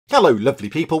Hello lovely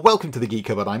people, welcome to the Geek,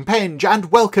 I'm Penge, and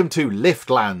welcome to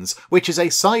Liftlands, which is a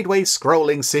sideways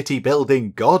scrolling city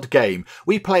building god game.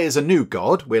 We play as a new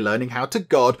god, we're learning how to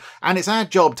god, and it's our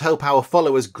job to help our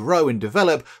followers grow and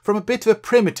develop from a bit of a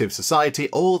primitive society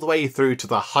all the way through to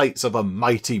the heights of a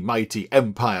mighty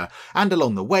empire. And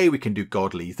along the way we can do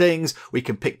godly things, we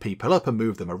can pick people up and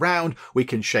move them around, we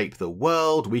can shape the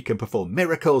world, we can perform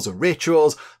miracles and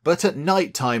rituals, but at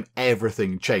night time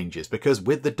everything changes, because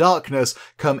with the darkness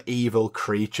come evil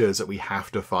creatures that we have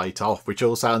to fight off, which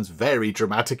all sounds very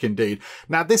dramatic indeed.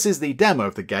 Now this is the demo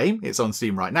of the game, it's on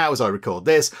Steam right now as I record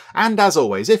this, and as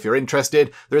always if you're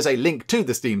interested there is a link to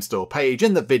the Steam store page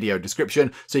in the video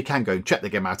description so you can go and check the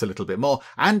game out a little bit more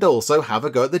and also have a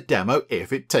go at the demo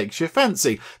if it takes your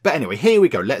fancy. But anyway, here we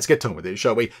go, let's get on with it,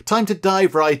 shall we? Time to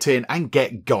dive right in and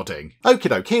get godding. Okie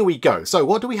doke, here we go. So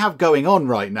what do we have going on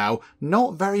right now?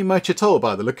 Not very much at all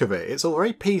by the look of it. It's all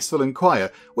very peaceful and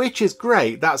quiet, which is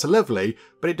great, that's lovely,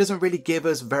 but it doesn't really give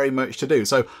us very much to do.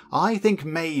 So I think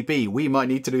maybe we might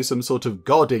need to do some sort of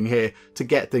godding here to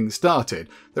get things started.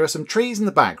 There are some trees in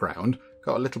the background,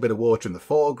 got a little bit of water in the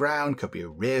foreground, could be a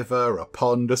river or a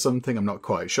pond or something, I'm not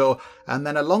quite sure. And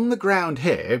then along the ground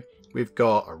here, we've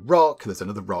got a rock, there's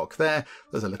another rock there,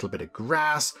 there's a little bit of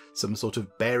grass, some sort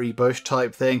of berry bush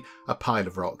type thing, a pile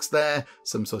of rocks there,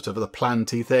 some sort of other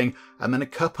planty thing, and then a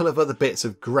couple of other bits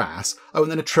of grass. Oh,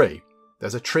 and then a tree.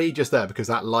 There's a tree just there because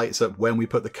that lights up when we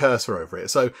put the cursor over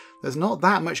it. So there's not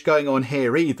that much going on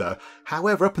here either.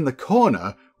 However, up in the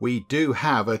corner, we do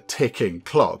have a ticking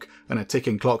clock. And a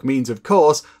ticking clock means, of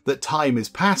course, that time is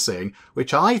passing,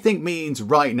 which I think means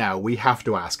right now we have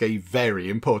to ask a very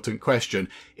important question.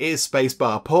 Is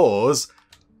spacebar pause?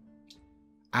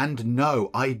 And no,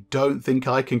 I don't think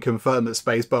I can confirm that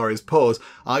spacebar is pause.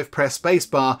 I've pressed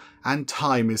spacebar and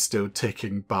time is still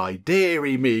ticking by.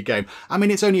 Deary me, game. I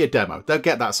mean, it's only a demo. They'll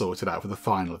get that sorted out for the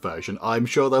final version. I'm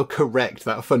sure they'll correct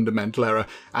that fundamental error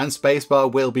and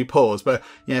spacebar will be paused. But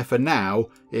yeah, for now,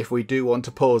 if we do want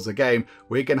to pause the game,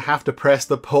 we're going to have to press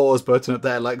the pause button up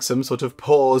there like some sort of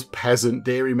pause peasant,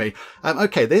 deary me.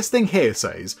 Okay, this thing here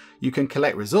says you can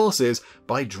collect resources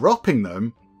by dropping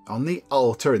them on the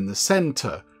altar in the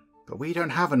centre. But we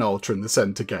don't have an altar in the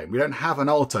centre, game. We don't have an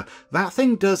altar. That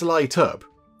thing does light up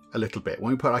a little bit.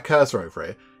 When we put our cursor over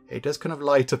it, it does kind of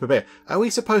light up a bit. Are we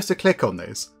supposed to click on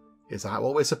this? Is that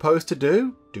what we're supposed to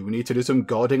do? Do we need to do some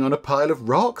godding on a pile of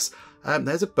rocks?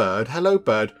 There's a bird. Hello,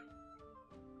 bird.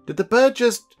 Did the bird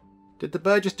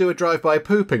just do a drive-by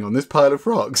pooping on this pile of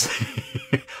rocks?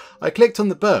 I clicked on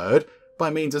the bird by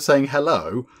means of saying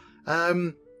hello.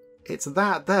 It's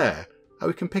that there. Oh,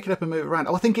 we can pick it up and move it around.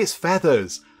 Oh, I think it's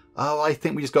feathers. Oh, I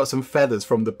think we just got some feathers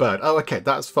from the bird. Oh, okay,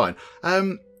 that's fine. I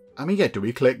mean, yeah, do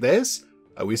we click this?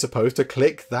 Are we supposed to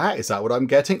click that? Is that what I'm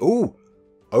getting? Ooh,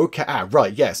 okay. Ah,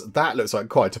 right, yes, that looks like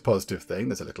quite a positive thing.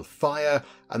 There's a little fire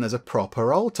and there's a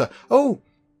proper altar. Oh,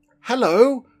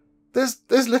 hello. There's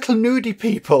little nudey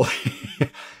people.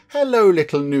 Hello,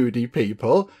 little nudey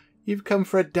people. You've come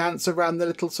for a dance around the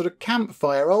little sort of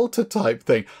campfire altar type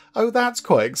thing. Oh, that's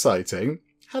quite exciting.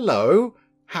 Hello,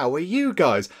 how are you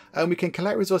guys? And we can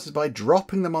collect resources by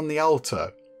dropping them on the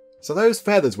altar. So those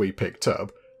feathers we picked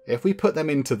up, if we put them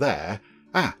into there,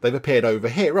 they've appeared over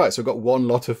here. Right, so we've got one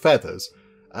lot of feathers.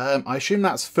 I assume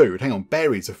that's food. Hang on,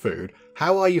 berries are food.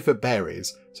 How are you for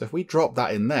berries? So if we drop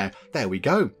that in there, there we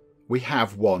go. We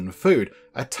have one food.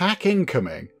 Attack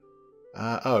incoming.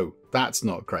 Oh, that's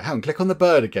not great. Hang on, click on the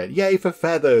bird again. Yay for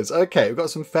feathers. Okay, we've got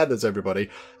some feathers, everybody.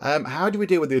 How do we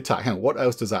deal with the attack? Hang on, what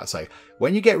else does that say?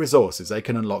 When you get resources, they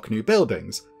can unlock new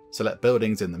buildings. Select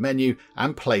buildings in the menu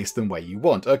and place them where you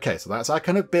want. Okay, so that's our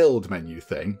kind of build menu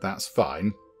thing. That's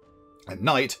fine. At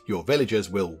night, your villagers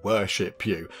will worship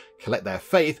you. Collect their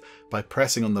faith by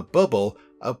pressing on the bubble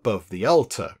above the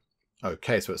altar.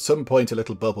 Okay, so at some point a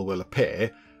little bubble will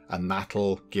appear and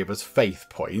that'll give us faith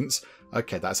points.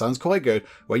 Okay, that sounds quite good.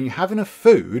 When you have enough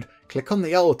food, click on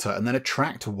the altar and then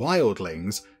attract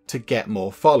wildlings to get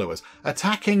more followers.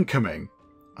 Attack incoming.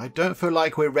 I don't feel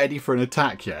like we're ready for an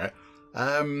attack yet.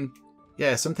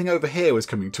 Yeah, something over here was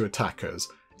coming to attack us.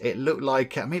 It looked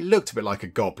like, I mean, it looked a bit like a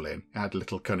goblin. It had a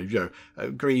little kind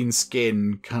of, green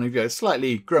skin, kind of,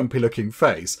 slightly grumpy looking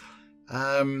face.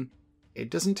 It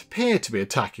doesn't appear to be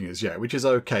attacking us yet, which is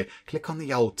okay. Click on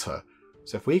the altar.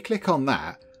 So if we click on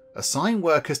that, assign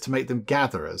workers to make them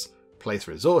gatherers. Place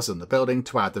resources in the building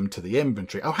to add them to the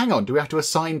inventory. Oh, hang on. Do we have to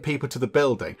assign people to the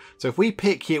building? So if we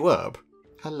pick you up...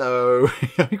 Hello.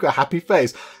 You've got a happy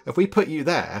face. If we put you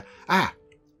there...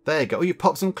 there you go. Oh, you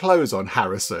popped some clothes on,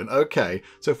 Harrison. Okay.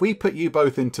 So if we put you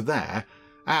both into there...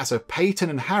 so Peyton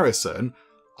and Harrison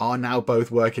are now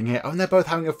both working here. Oh, and they're both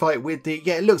having a fight with the...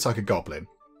 Yeah, it looks like a goblin.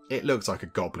 It looks like a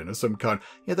goblin of some kind.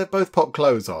 Yeah, they've both popped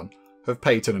clothes on, of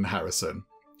Peyton and Harrison.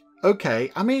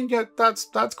 Okay, I mean, yeah, that's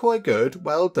quite good.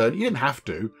 Well done. You didn't have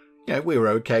to. Yeah, we were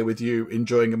okay with you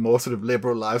enjoying a more sort of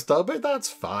liberal lifestyle, but that's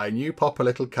fine. You pop a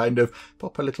little kind of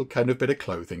bit of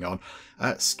clothing on.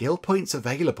 Skill points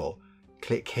available.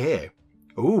 Click here.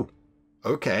 Ooh,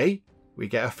 okay. We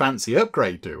get a fancy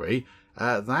upgrade, do we?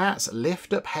 That's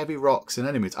lift up heavy rocks and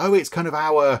enemies. Oh, it's kind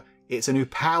of it's a new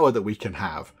power that we can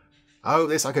have. Oh,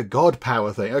 it's like a god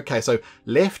power thing. Okay, so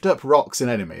lift up rocks and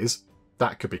enemies.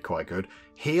 That could be quite good.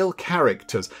 Heal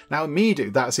characters. Now,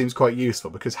 immediately that seems quite useful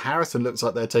because Harrison looks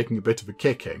like they're taking a bit of a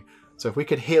kicking. So if we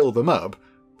could heal them up,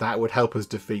 that would help us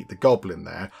defeat the goblin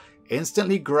there.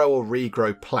 Instantly grow or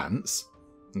regrow plants.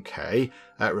 Okay.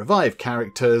 Revive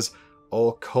characters.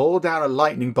 Or call down a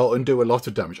lightning bolt and do a lot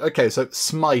of damage. Okay, so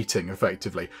smiting,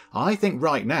 effectively. I think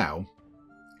right now,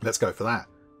 let's go for that.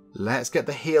 Let's get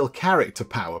the heal character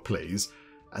power, please.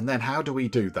 And then how do we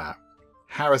do that?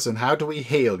 Harrison, how do we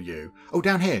heal you? Oh,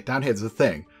 down here there's a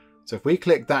thing. So if we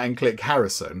click that and click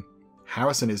Harrison,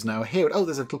 Harrison is now healed. Oh,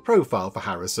 there's a little profile for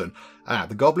Harrison.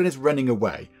 The goblin is running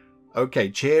away. Okay,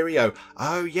 cheerio.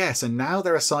 Oh, yes, and now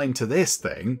they're assigned to this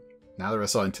thing. Now they're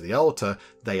assigned to the altar.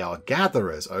 They are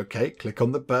gatherers. Okay, click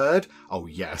on the bird. Oh,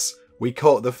 yes. We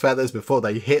caught the feathers before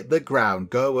they hit the ground.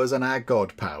 Go us and our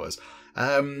god powers.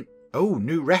 Oh,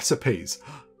 new recipes.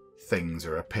 Things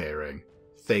are appearing.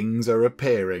 Things are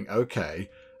appearing. Okay.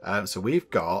 So we've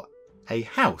got a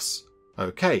house.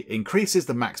 Okay. Increases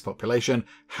the max population.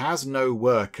 Has no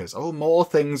workers. Oh, more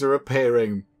things are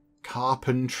appearing.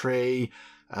 Carpentry.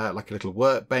 Like a little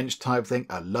workbench type thing.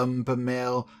 A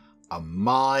lumbermill. A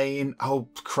mine. Oh,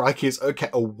 crikey. Okay,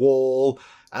 a wall.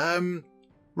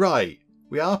 Right.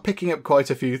 We are picking up quite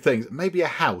a few things. Maybe a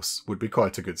house would be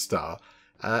quite a good start.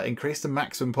 Increase the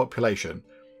maximum population.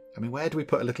 I mean, where do we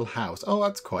put a little house? Oh,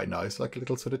 that's quite nice. Like a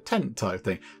little sort of tent type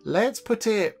thing. Let's put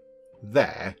it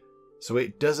there so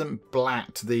it doesn't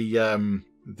blat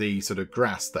the sort of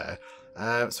grass there.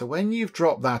 So when you've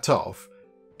dropped that off,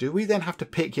 do we then have to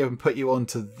pick you and put you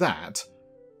onto that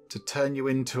to turn you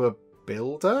into a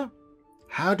builder?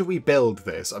 How do we build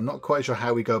this? I'm not quite sure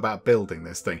how we go about building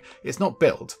this thing. It's not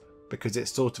built because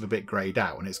it's sort of a bit greyed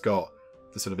out and it's got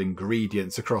the sort of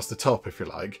ingredients across the top, if you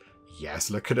like.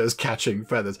 Yes, look at us catching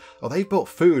feathers. Oh, they brought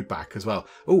food back as well.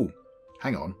 Oh,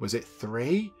 hang on. Was it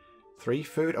 3? 3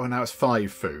 food? Oh, now it's 5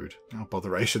 food. Oh,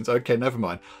 botherations. Okay, never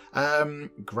mind.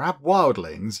 Grab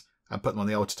wildlings and put them on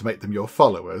the altar to make them your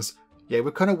followers. Yeah,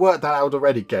 we've kind of worked that out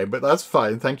already, game, but that's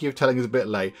fine. Thank you for telling us a bit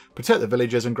late. Protect the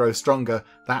villagers and grow stronger.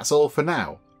 That's all for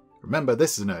now. Remember,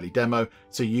 this is an early demo,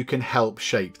 so you can help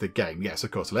shape the game. Yes,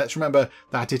 of course. Let's remember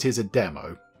that it is a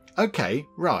demo. Okay,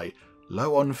 right.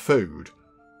 Low on food.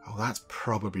 Oh, that's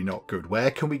probably not good.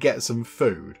 Where can we get some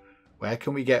food? Where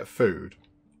can we get food?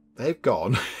 They've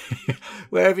gone.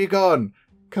 Where have you gone?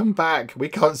 Come back. We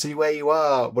can't see where you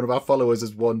are. One of our followers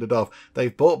has wandered off.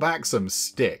 They've brought back some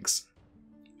sticks.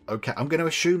 Okay, I'm going to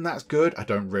assume that's good. I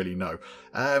don't really know.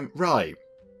 Right.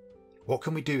 What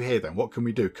can we do here then? What can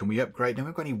we do? Can we upgrade? No,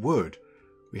 we've got any wood.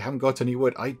 We haven't got any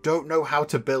wood. I don't know how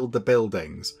to build the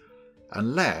buildings.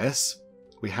 Unless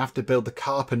we have to build the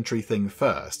carpentry thing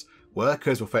first.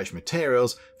 Workers will fetch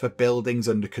materials for buildings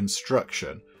under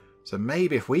construction. So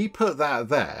maybe if we put that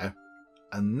there,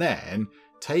 and then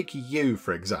take you,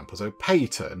 for example. So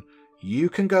Peyton, you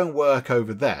can go and work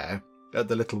over there at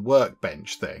the little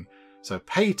workbench thing. So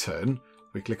Peyton,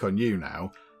 we click on you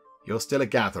now, you're still a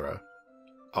gatherer.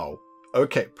 Oh,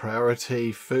 okay,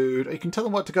 priority, food. You can tell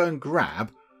them what to go and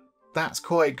grab. That's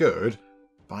quite good.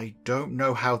 But I don't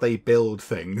know how they build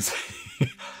things.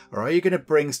 Or are you going to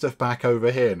bring stuff back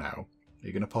over here now? Are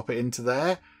you going to pop it into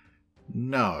there?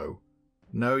 No.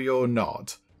 No, you're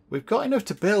not. We've got enough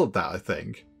to build that, I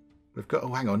think. We've got,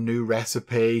 oh, hang on, new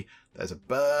recipe. There's a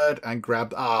bird and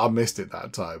grabbed, I missed it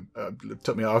that time. It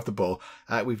took me off the ball.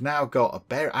 We've now got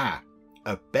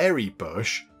a berry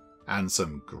bush and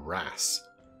some grass.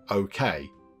 Okay,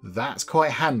 that's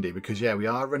quite handy because, yeah, we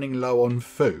are running low on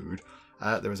food.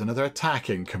 There is another attack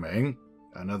incoming.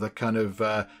 Another kind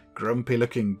of grumpy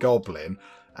looking goblin.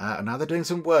 And now they're doing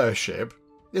some worship.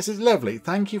 This is lovely.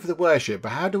 Thank you for the worship.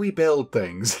 But how do we build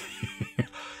things?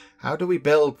 How do we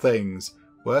build things?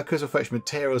 Workers will fetch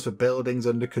materials for buildings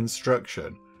under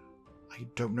construction. I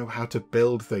don't know how to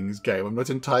build things, game. I'm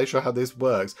not entirely sure how this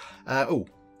works. Oh,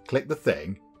 click the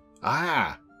thing.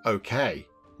 Ah, okay.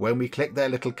 When we click their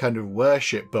little kind of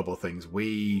worship bubble things,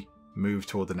 we move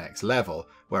toward the next level,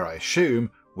 where I assume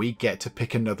we get to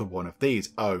pick another one of these.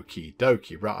 Okie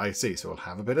dokie. Right, I see. So we'll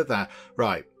have a bit of that.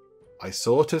 Right. I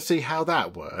sort of see how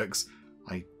that works.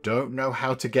 I don't know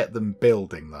how to get them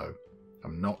building, though.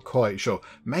 I'm not quite sure.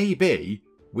 Maybe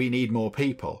we need more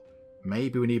people.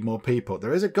 Maybe we need more people.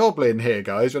 There is a goblin here,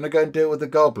 guys. We're going to go and deal with the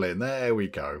goblin. There we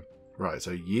go. Right,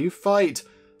 so you fight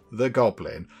the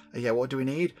goblin. Yeah, what do we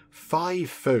need? 5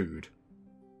 food.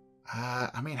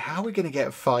 I mean, how are we going to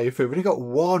get 5 food? We've only got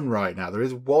 1 right now. There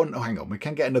is 1. Oh, hang on. We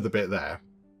can get another bit there.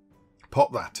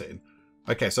 Pop that in.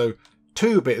 Okay, so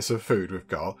 2 bits of food we've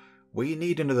got. We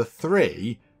need another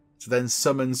 3 to then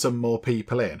summon some more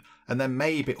people in. And then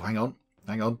maybe... Hang on.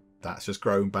 That's just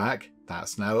grown back.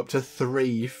 That's now up to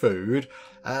 3 food.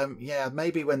 Yeah,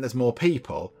 maybe when there's more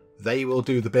people, they will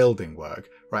do the building work.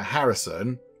 Right,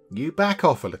 Harrison, you back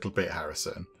off a little bit,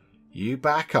 Harrison. You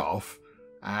back off.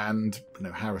 And,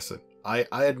 no, Harrison. I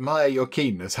admire your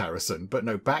keenness, Harrison. But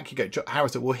no, back you go.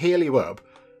 Harrison, we'll heal you up.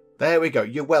 There we go.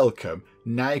 You're welcome.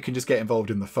 Now you can just get involved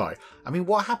in the fight. I mean,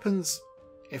 what happens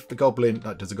if the goblin...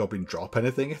 Does the goblin drop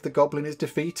anything if the goblin is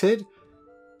defeated?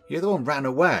 You're the one ran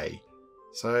away.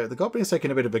 So the goblin is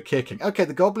taking a bit of a kicking. Okay,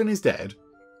 the goblin is dead.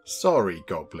 Sorry,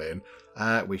 goblin.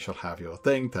 We shall have your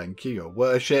thing. Thank you, your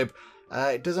worship.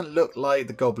 It doesn't look like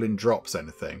the goblin drops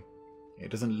anything. It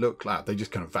doesn't look like... They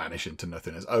just kind of vanish into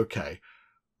nothingness. Okay.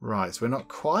 Right, so we're not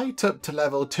quite up to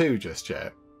level 2 just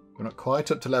yet. We're not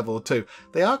quite up to level 2.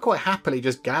 They are quite happily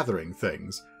just gathering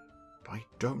things. But I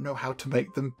don't know how to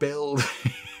make them build.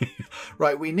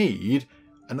 Right, we need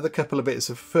another couple of bits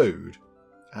of food.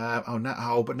 But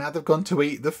now they've gone to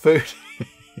eat the food.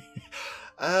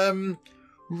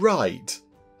 Right.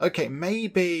 Okay,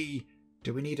 maybe...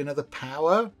 Do we need another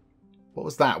power? What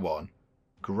was that one?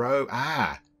 Grow...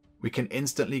 we can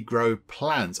instantly grow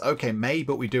plants. Okay, maybe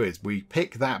what we do is we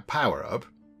pick that power up,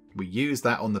 we use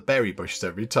that on the berry bushes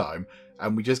every time,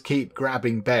 and we just keep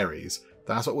grabbing berries.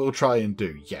 That's what we'll try and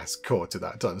do. Yes, caught it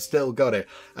that time. Still got it.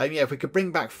 Yeah, if we could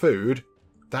bring back food,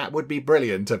 that would be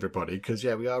brilliant, everybody, because,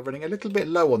 yeah, we are running a little bit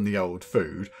low on the old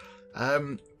food.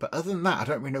 But other than that, I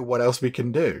don't really know what else we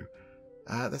can do.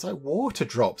 There's like water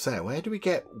drops there. Where do we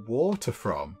get water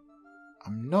from?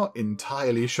 I'm not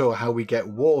entirely sure how we get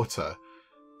water.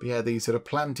 But yeah, these sort of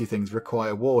planty things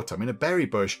require water. I mean, a berry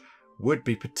bush would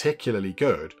be particularly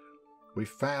good. We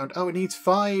found... Oh, it needs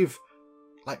 5...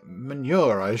 Like,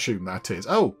 manure, I assume that is.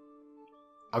 Oh!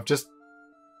 I've just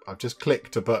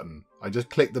clicked a button. I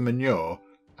just clicked the manure,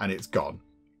 and it's gone.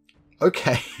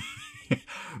 Okay.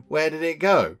 Where did it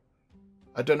go?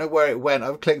 I don't know where it went.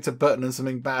 I've clicked a button and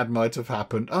something bad might have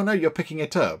happened. Oh, no, you're picking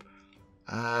it up.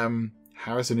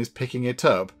 Harrison is picking it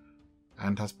up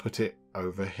and has put it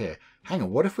over here. Hang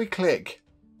on, what if we click...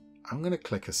 I'm going to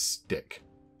click a stick.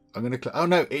 I'm going to click... Oh,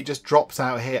 no, it just drops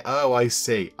out here. Oh, I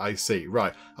see.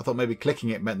 Right. I thought maybe clicking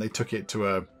it meant they took it to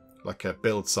a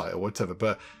build site or whatever,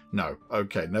 but no.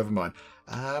 Okay, never mind.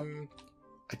 I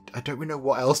don't really know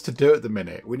what else to do at the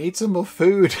minute. We need some more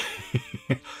food.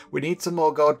 We need some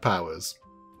more god powers.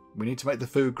 We need to make the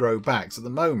food grow back. So at the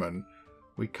moment,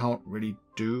 we can't really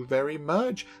do very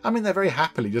much. I mean, they're very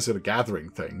happily just sort of gathering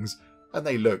things, and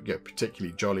they look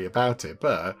particularly jolly about it.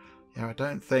 But yeah, I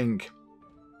don't think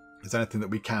there's anything that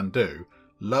we can do.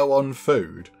 Low on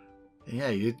food. Yeah,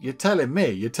 you're telling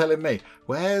me. You're telling me.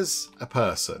 Where's a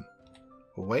person?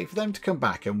 We'll wait for them to come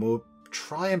back, and we'll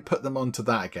try and put them onto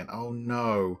that again. Oh,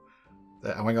 no.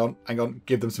 Hang on.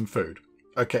 Give them some food.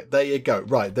 Okay, there you go.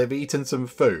 Right, they've eaten some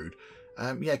food.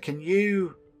 Yeah, can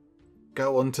you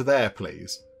go onto there,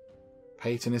 please?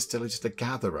 Peyton is still just a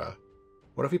gatherer.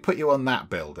 What if we put you on that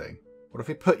building? What if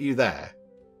we put you there?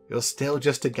 You're still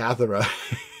just a gatherer.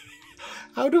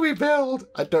 How do we build?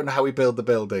 I don't know how we build the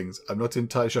buildings. I'm not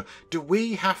entirely sure. Do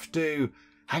we have to...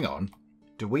 Hang on.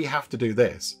 Do we have to do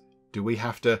this? Do we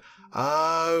have to...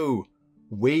 Oh,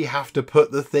 we have to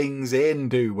put the things in,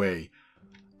 do we?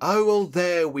 Oh, well,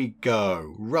 there we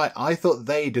go. Right, I thought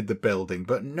they did the building,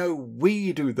 but no,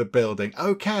 we do the building.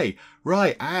 Okay,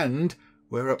 right, and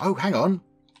we're... Oh, hang on.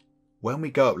 When we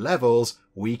go up levels,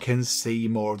 we can see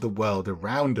more of the world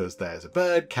around us. There's a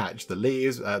bird, catch the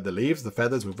leaves, the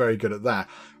feathers. We're very good at that.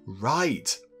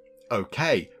 Right.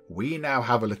 Okay, we now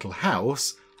have a little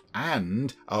house,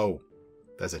 and... Oh,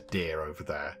 there's a deer over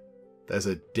there. There's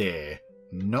a deer.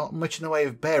 Not much in the way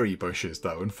of berry bushes,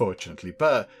 though, unfortunately.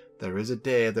 But there is a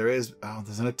deer. There is... Oh,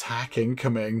 there's an attack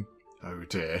incoming. Oh,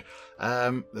 dear.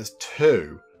 There's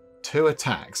two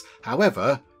attacks.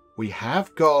 However, we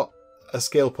have got a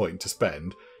skill point to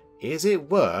spend. Is it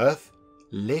worth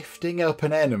lifting up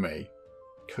an enemy?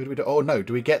 Could we do... Oh, no.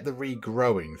 Do we get the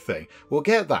regrowing thing? We'll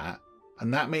get that.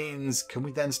 And that means... Can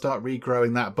we then start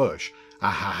regrowing that bush?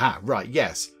 Ahaha. Right,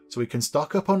 yes. So we can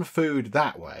stock up on food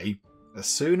that way. As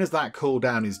soon as that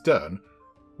cooldown is done,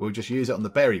 we'll just use it on the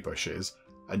berry bushes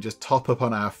and just top up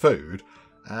on our food.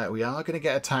 We are going to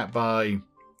get attacked by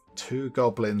 2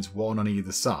 goblins, 1 on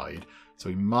either side. So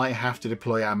we might have to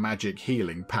deploy our magic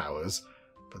healing powers.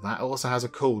 But that also has a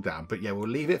cooldown. But yeah, we'll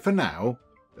leave it for now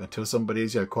until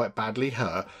somebody's quite badly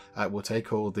hurt. We'll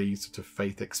take all the sort of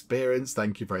faith experience.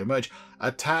 Thank you very much.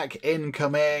 Attack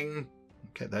incoming.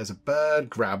 Okay, there's a bird.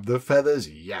 Grab the feathers.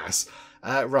 Yes.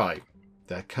 Right.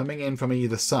 They're coming in from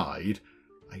either side.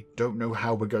 I don't know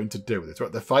how we're going to deal with this.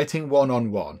 Right, they're fighting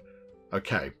 1-on-1.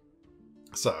 Okay.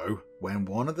 So, when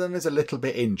one of them is a little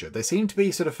bit injured, they seem to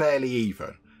be sort of fairly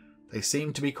even. They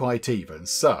seem to be quite even.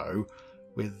 So,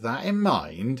 with that in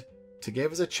mind, to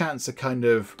give us a chance to kind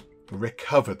of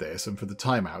recover this and for the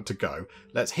timeout to go,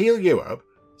 let's heal you up.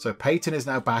 So Peyton is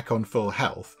now back on full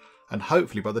health. And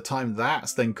hopefully by the time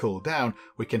that's then cooled down,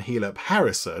 we can heal up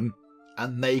Harrison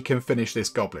and they can finish this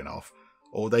goblin off.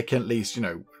 Or they can at least,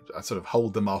 sort of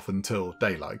hold them off until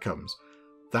daylight comes.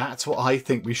 That's what I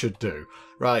think we should do.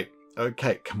 Right.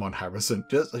 Okay. Come on, Harrison.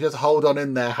 Just hold on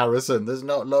in there, Harrison. There's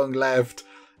not long left.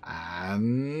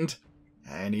 And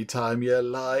anytime you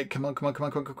like. Come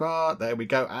on. There we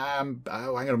go.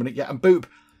 Oh, hang on a minute. Yeah, and boop.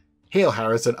 Heal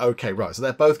Harrison. Okay, right. So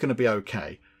they're both going to be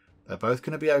okay. They're both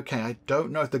going to be okay. I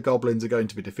don't know if the goblins are going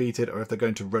to be defeated or if they're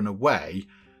going to run away.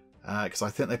 Because I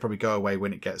think they probably go away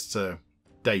when it gets to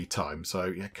daytime. So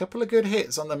yeah, a couple of good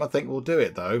hits on them I think will do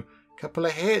it though. Couple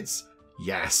of hits.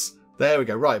 Yes. There we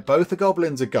go. Right, both the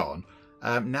goblins are gone.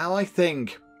 Now I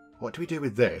think, what do we do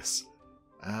with this?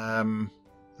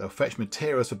 They'll fetch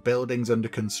materials for buildings under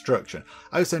construction.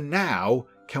 Oh, so now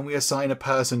can we assign a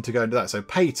person to go into that? So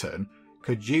Peyton,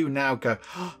 could you now go?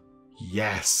 Oh,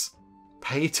 yes.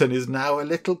 Peyton is now a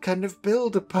little kind of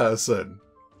builder person.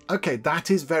 Okay,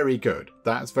 that is very good.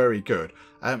 That's very good.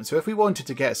 So if we wanted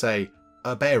to get, say,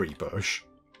 a berry bush,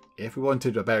 if we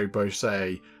wanted a berry bush,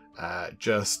 say,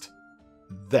 just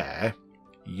there,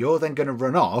 you're then going to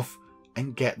run off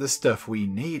and get the stuff we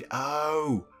need.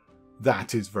 Oh,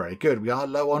 that is very good. We are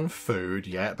low on food.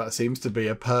 Yeah, that seems to be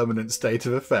a permanent state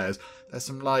of affairs. There's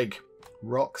some, like,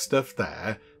 rock stuff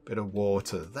there. Bit of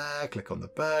water there. Click on the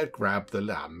bird. Grab the...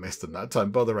 missed them that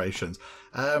time. Botherations.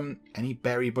 Any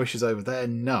berry bushes over there?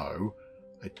 No.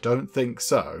 I don't think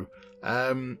so.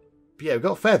 But yeah, we've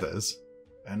got feathers.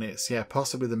 And it's, yeah,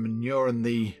 possibly the manure and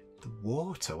the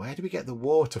water. Where do we get the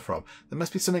water from? There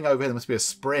must be something over here. There must be a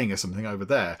spring or something over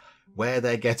there where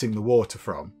they're getting the water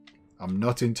from. I'm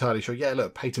not entirely sure. Yeah,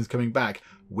 look, Peyton's coming back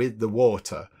with the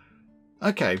water.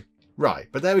 Okay, right.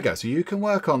 But there we go. So you can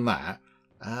work on that.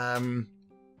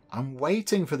 I'm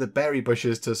waiting for the berry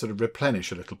bushes to sort of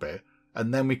replenish a little bit.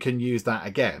 And then we can use that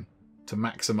again to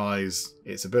maximise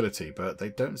its ability. But they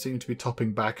don't seem to be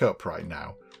topping back up right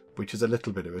now, which is a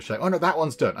little bit of a shame. Oh, no, that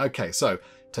one's done. Okay, so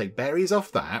take berries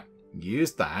off that.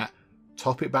 Use that.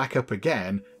 Top it back up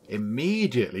again.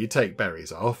 Immediately take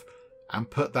berries off. And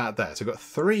put that there. So we've got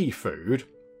 3 food.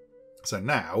 So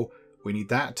now we need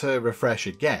that to refresh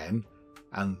again.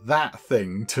 And that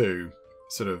thing to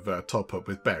sort of top up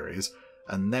with berries.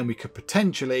 And then we could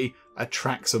potentially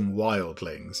attract some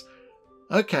wildlings.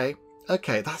 Okay,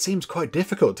 that seems quite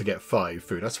difficult to get 5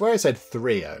 food. I swear I said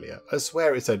 3 earlier. I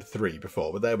swear it said 3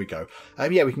 before, but there we go.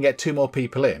 Yeah, we can get 2 more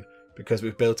people in because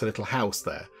we've built a little house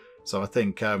there. So I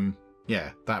think,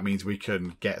 yeah, that means we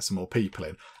can get some more people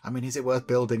in. I mean, is it worth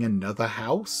building another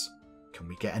house? Can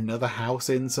we get another house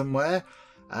in somewhere?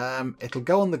 It'll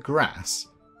go on the grass,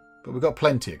 but we've got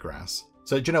plenty of grass.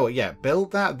 So do you know what? Yeah,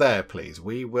 build that there, please.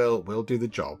 We'll do the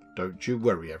job. Don't you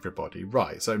worry, everybody.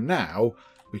 Right, so now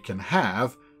we can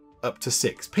have up to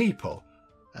 6 people.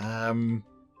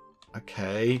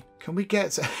 Okay. Can we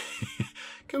get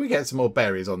can we get some more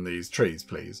berries on these trees,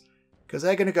 please? Because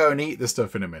they're going to go and eat the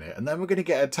stuff in a minute, and then we're going to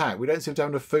get attacked. We don't seem to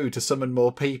have enough food to summon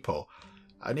more people.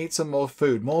 I need some more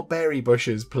food. More berry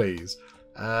bushes, please.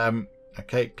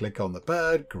 Okay, click on the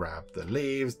bird. Grab the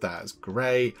leaves. That's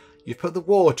great. You've put the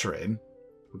water in.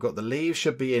 We've got the leaves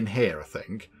should be in here, I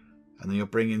think. And then you'll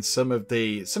bring in some of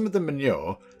the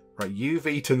manure. Right, you've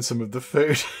eaten some of the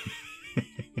food.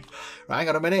 Right, hang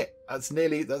on a minute. That's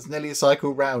nearly a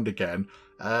cycle round again.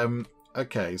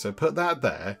 Okay, so put that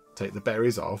there. Take the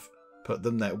berries off. Put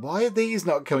them there. Why are these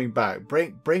not coming back?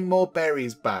 Bring more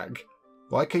berries back.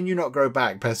 Why can you not grow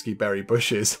back, pesky berry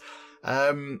bushes?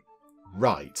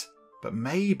 Right. But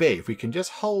maybe if we can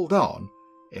just hold on,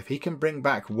 if he can bring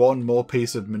back 1 more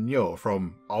piece of manure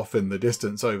from off in the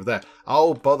distance over there.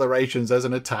 Oh, botherations, there's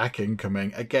an attack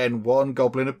incoming. Again, 1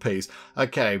 goblin apiece.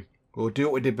 Okay, we'll do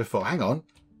what we did before. Hang on.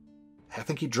 I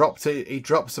think he dropped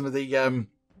some of the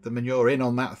manure in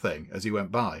on that thing as he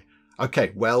went by.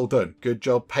 Okay, well done. Good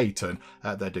job, Peyton.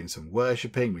 They're doing some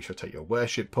worshipping. We shall take your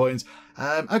worship points.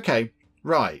 Okay,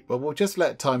 right. Well, we'll just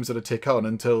let time sort of tick on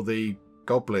until the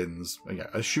goblins,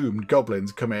 assumed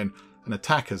goblins come in and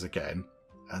attack us again.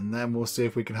 And then we'll see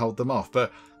if we can hold them off.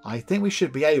 But I think we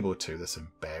should be able to. There's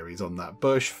some berries on that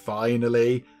bush,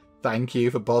 finally. Thank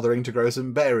you for bothering to grow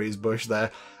some berries, bush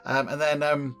there. And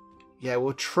then,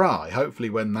 we'll try. Hopefully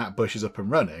when that bush is up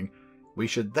and running, we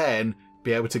should then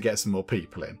be able to get some more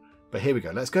people in. But here we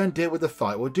go. Let's go and deal with the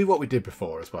fight. We'll do what we did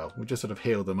before as well. We'll just sort of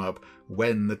heal them up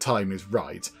when the time is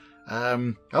right.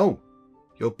 Oh,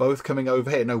 you're both coming over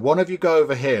here. No, one of you go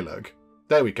over here, look.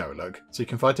 There we go, look. So you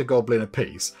can fight a goblin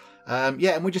apiece. And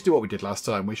we'll just do what we did last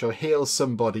time. We shall heal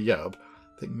somebody up.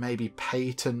 I think maybe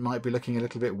Peyton might be looking a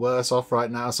little bit worse off right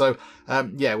now. So,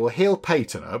 we'll heal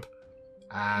Peyton up.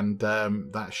 And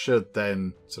that should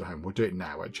then... we'll do it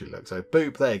now, actually, look. So,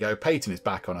 boop, there you go. Peyton is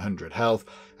back on 100 health.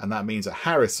 And that means that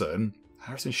Harrison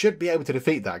should be able to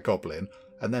defeat that goblin.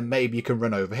 And then maybe you can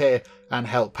run over here and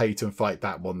help Peyton fight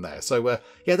that one there. So,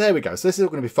 there we go. So this is all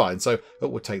going to be fine. So,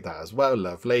 we'll take that as well.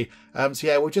 Lovely.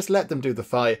 We'll just let them do the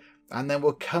fight. And then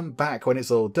we'll come back when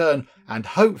it's all done. And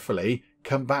hopefully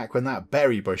come back when that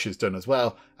berry bush is done as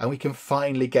well. And we can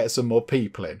finally get some more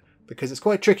people in. Because it's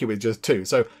quite tricky with just 2.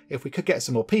 So if we could get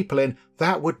some more people in,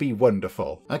 that would be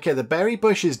wonderful. Okay, the berry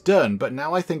bush is done, but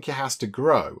now I think it has to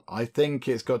grow. I think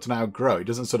it's got to now grow. It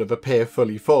doesn't sort of appear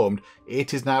fully formed.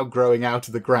 It is now growing out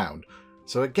of the ground.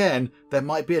 So again, there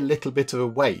might be a little bit of a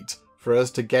wait for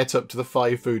us to get up to the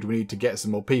 5 food we need to get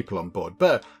some more people on board.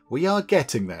 But we are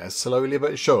getting there, slowly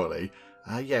but surely.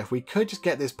 If we could just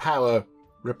get this power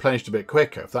replenished a bit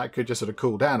quicker, if that could just sort of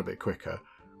cool down a bit quicker,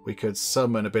 we could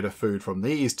summon a bit of food from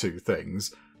these 2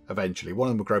 things eventually. One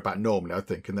of them will grow back normally, I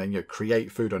think, and then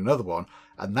create food on another one.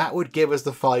 And that would give us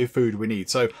the 5 food we need.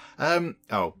 So,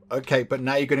 okay, but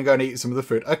now you're going to go and eat some of the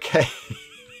food. Okay.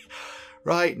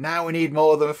 Right, now we need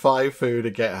more than 5 food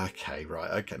again. Okay,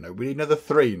 right, okay, no, we need another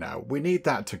 3 now. We need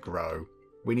that to grow.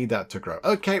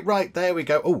 Okay, right, there we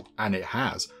go. Oh, and it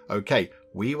has. Okay,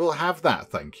 we will have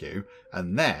that, thank you.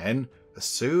 And then, as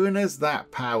soon as that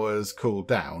power's cooled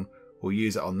down, we'll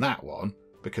use it on that one,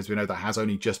 because we know that has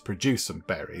only just produced some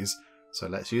berries. So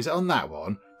let's use it on that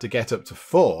one to get up to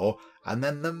 4. And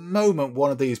then the moment one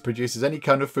of these produces any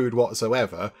kind of food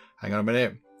whatsoever, hang on a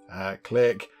minute,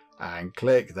 click and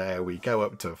click. There we go,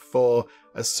 up to 4.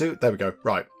 There we go.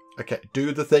 Right. Okay,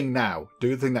 do the thing now.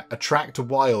 Do the thing that attract a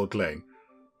wildling.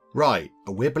 Right,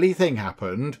 a wibbly thing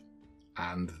happened.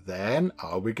 And then,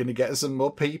 are we going to get some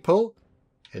more people?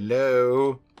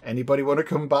 Hello? Anybody want to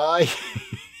come by?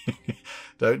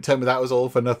 Don't tell me that was all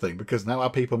for nothing, because now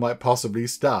our people might possibly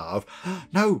starve.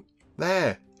 No,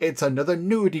 there, it's another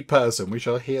nudey person. We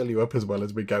shall heal you up as well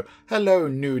as we go. Hello,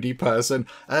 nudey person.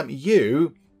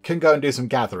 You can go and do some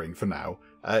gathering for now.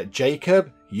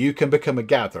 Jacob, you can become a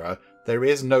gatherer. There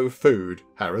is no food,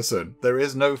 Harrison. There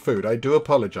is no food. I do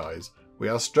apologise. We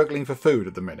are struggling for food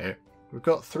at the minute. We've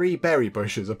got 3 berry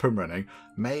bushes up and running.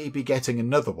 Maybe getting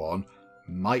another one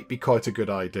might be quite a good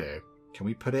idea. Can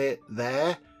we put it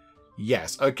there?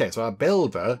 Yes. Okay, so our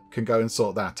builder can go and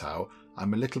sort that out.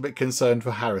 I'm a little bit concerned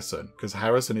for Harrison, because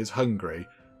Harrison is hungry,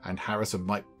 and Harrison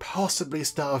might possibly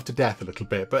starve to death a little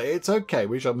bit, but it's okay.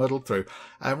 We shall muddle through.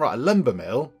 Right, a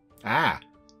lumbermill.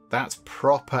 That's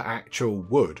proper actual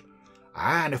wood.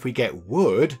 And if we get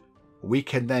wood, we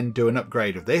can then do an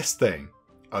upgrade of this thing.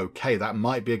 Okay, that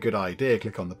might be a good idea.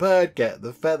 Click on the bird, get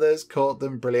the feathers, caught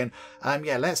them, brilliant.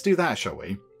 Let's do that, shall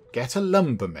we? Get a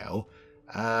lumbermill.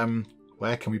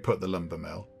 Where can we put the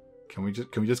lumbermill? Can we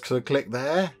just sort of click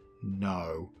there?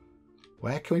 No.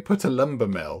 Where can we put a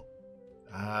lumbermill?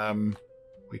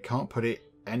 We can't put it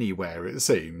anywhere, it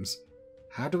seems.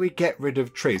 How do we get rid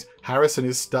of trees? Harrison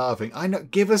is starving. I know.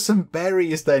 Give us some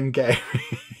berries then, Gary.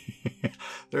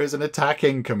 There is an attack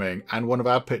incoming, and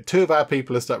 2 of our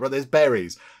people are stuck. Right, there's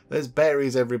berries. There's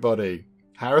berries, everybody.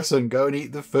 Harrison, go and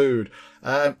eat the food.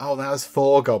 There's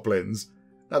 4 goblins.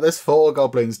 Now, there's 4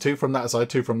 goblins. 2 from that side,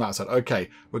 2 from that side. Okay,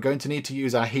 we're going to need to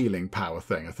use our healing power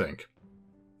thing, I think.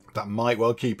 That might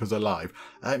well keep us alive.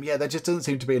 There just doesn't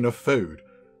seem to be enough food.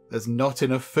 There's not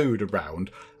enough food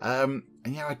around.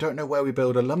 I don't know where we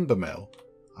build a lumber mill.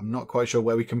 I'm not quite sure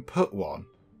where we can put one.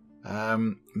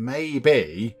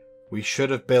 Maybe we should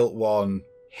have built one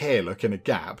here, look, in a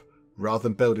gap, rather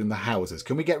than building the houses.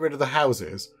 Can we get rid of the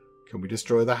houses? Can we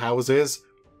destroy the houses?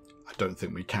 I don't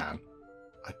think we can.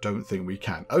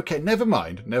 Okay, never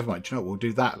mind. Do you know what? We'll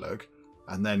do that, look.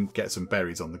 And then get some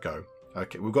berries on the go.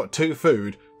 Okay, we've got 2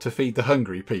 food to feed the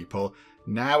hungry people.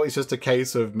 Now it's just a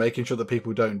case of making sure that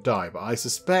people don't die. But I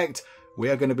suspect we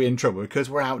are going to be in trouble because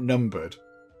we're outnumbered.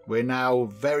 We're now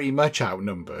very much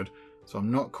outnumbered. So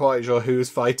I'm not quite sure who's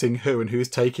fighting who and who's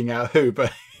taking out who.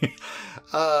 But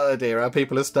Oh dear, our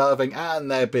people are starving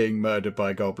and they're being murdered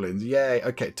by goblins. Yay.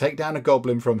 Okay, take down a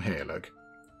goblin from here, look.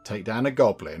 Take down a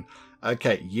goblin.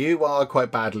 Okay, you are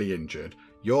quite badly injured.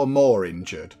 You're more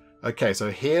injured. Okay,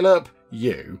 so heal up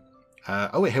you.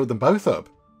 Oh, it healed them both up.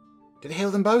 Did it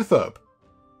heal them both up?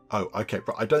 Oh, okay.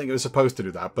 I don't think it was supposed to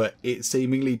do that, but it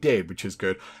seemingly did, which is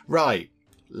good. Right.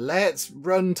 Let's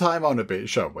run time on a bit,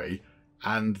 shall we?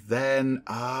 And then,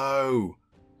 oh,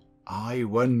 I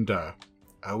wonder,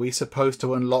 are we supposed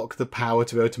to unlock the power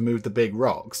to be able to move the big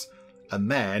rocks?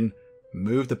 And then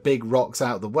move the big rocks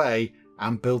out of the way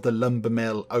and build the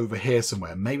lumbermill over here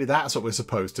somewhere. Maybe that's what we're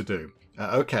supposed to do.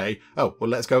 Okay. Oh, well,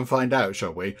 let's go and find out,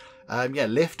 shall we? Yeah,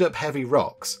 lift up heavy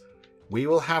rocks. We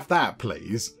will have that,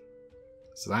 please.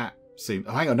 So that seems...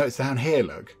 Oh, hang on. No, it's down here,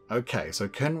 look. Okay, so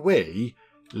can we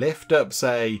lift up,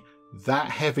 say, that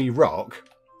heavy rock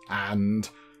and,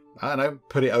 I don't know,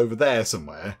 put it over there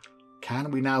somewhere?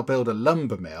 Can we now build a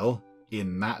lumbermill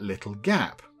in that little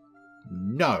gap?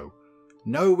 No.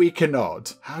 No, we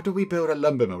cannot. How do we build a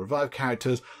lumbermill? Revive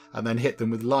characters and then hit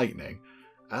them with lightning.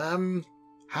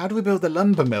 How do we build the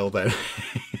lumbermill then?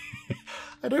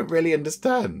 I don't really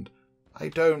understand. I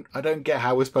don't get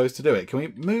how we're supposed to do it. Can we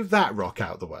move that rock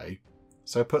out of the way?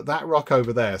 So put that rock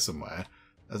over there somewhere.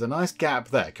 There's a nice gap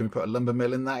there. Can we put a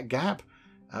lumbermill in that gap?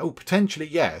 Oh, potentially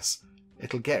yes.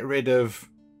 It'll get rid of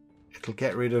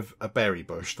a berry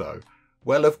bush though.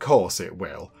 Well, of course it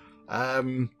will.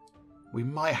 We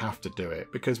might have to do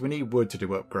it because we need wood to do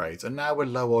upgrades. And now we're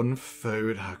low on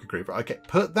food. I agree. Okay,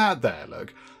 put that there,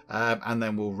 look. And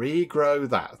then we'll regrow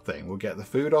that thing. We'll get the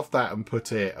food off that and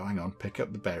put it... Oh, hang on. Pick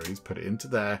up the berries. Put it into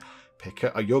there. Pick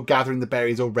up... Oh, you're gathering the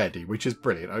berries already, which is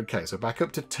brilliant. Okay, so back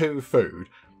up to 2 food.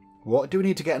 What do we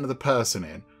need to get another person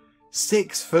in?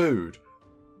 6 food.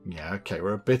 Yeah, okay.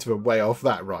 We're a bit of a way off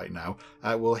that right now.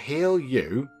 We'll heal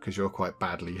you because you're quite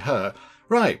badly hurt.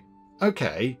 Right.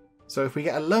 Okay. So if we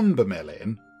get a lumber mill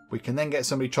in, we can then get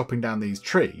somebody chopping down these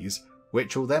trees,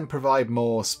 which will then provide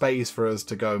more space for us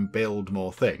to go and build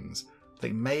more things. I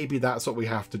think maybe that's what we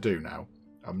have to do now.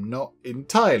 I'm not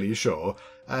entirely sure.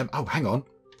 Oh, hang on.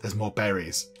 There's more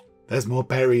berries. There's more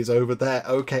berries over there.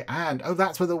 Okay, and, oh,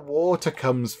 that's where the water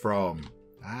comes from.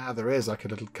 Ah, there is like a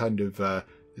little kind of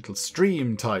little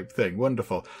stream type thing.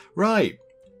 Wonderful. Right.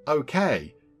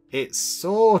 Okay. It's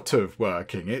sort of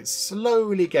working. It's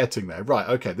slowly getting there. Right,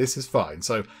 okay, this is fine.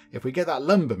 So if we get that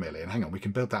lumber mill in, hang on, we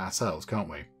can build that ourselves, can't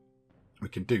we? We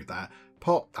can do that.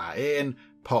 Pop that in.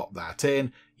 Pop that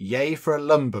in. Yay for a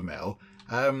lumber mill.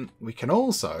 We can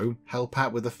also help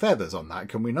out with the feathers on that,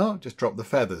 can we not? Just drop the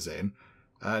feathers in.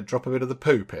 Drop a bit of the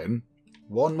poop in.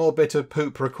 1 more bit of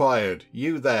poop required.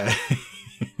 You there.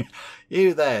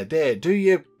 You there, dear. Do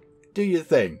your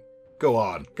thing. Go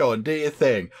on, do your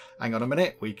thing. Hang on a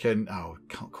minute. We can... Oh,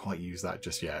 can't quite use that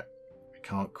just yet. We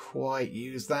can't quite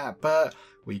use that, but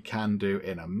we can do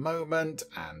in a moment.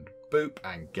 And boop,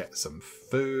 and get some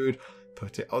food.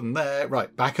 Put it on there.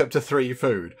 Right, back up to 3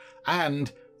 food.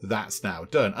 And that's now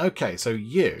done. Okay, so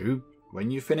you,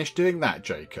 when you finish doing that,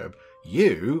 Jacob,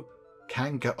 you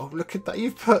can go... Oh, look at that.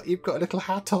 You've got a little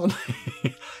hat on.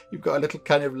 You've got a little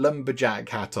kind of lumberjack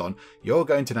hat on. You're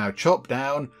going to now chop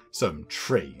down some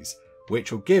trees,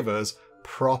 which will give us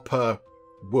proper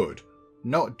wood.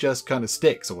 Not just kind of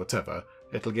sticks or whatever.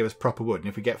 It'll give us proper wood. And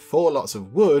if we get 4 lots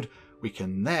of wood, we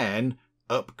can then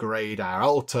upgrade our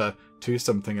altar to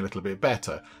something a little bit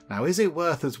better. Now, is it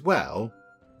worth as well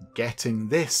getting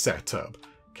this set up?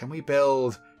 Can we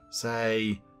build,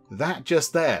 say, that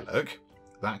just there, look?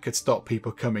 That could stop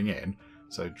people coming in.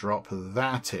 So drop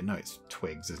that in. No, it's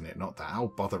twigs, isn't it? Not that.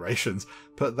 Oh, botherations.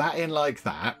 Put that in like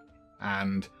that.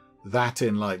 And that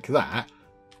in like that.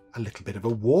 A little bit of a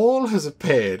wall has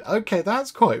appeared. Okay,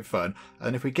 that's quite fun.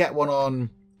 And if we get one on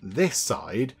this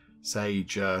side, say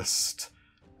just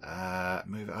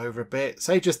move it over a bit.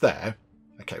 Say just there.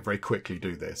 Okay, very quickly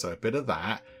do this. So a bit of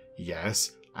that.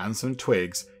 Yes. And some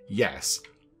twigs. Yes.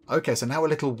 Okay, so now a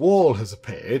little wall has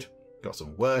appeared. Got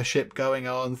some worship going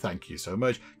on. Thank you so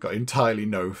much. Got entirely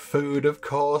no food, of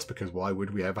course, because why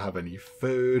would we ever have any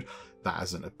food? That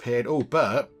hasn't appeared. Oh,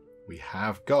 but we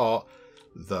have got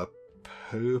the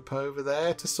poop over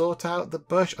there to sort out the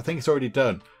bush. I think it's already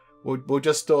done. We'll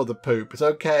just store the poop. It's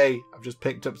okay. I've just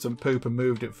picked up some poop and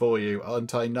moved it for you.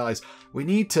 Aren't I nice? We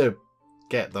need to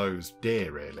get those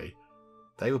deer, really.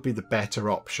 They would be the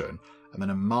better option. And then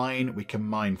a mine, we can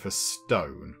mine for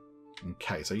stone.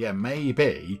 Okay, so yeah,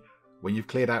 maybe when you've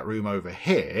cleared out room over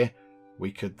here,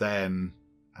 we could then...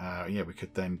 we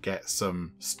could then get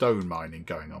some stone mining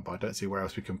going on, but I don't see where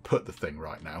else we can put the thing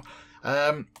right now.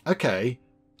 Okay.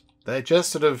 They're just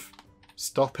sort of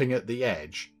stopping at the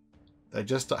edge. They're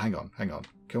just... Hang on.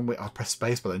 Can we... I press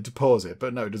spacebar then to pause it,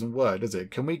 but no, it doesn't work, does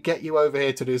it? Can we get you over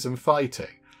here to do some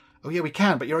fighting? Oh, yeah, we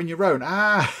can, but you're on your own.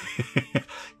 Ah!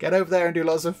 Get over there and do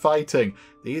lots of fighting.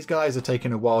 These guys are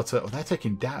taking a while to... Oh, they're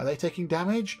taking are they taking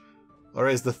damage? Or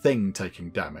is the thing taking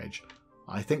damage?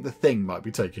 I think the thing might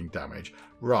be taking damage.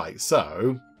 Right,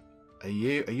 so... Are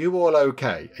you all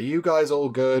okay? Are you guys all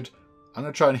good? I'm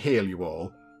going to try and heal you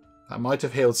all. That might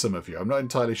have healed some of you. I'm not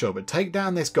entirely sure. But take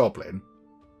down this goblin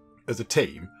as a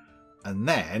team. And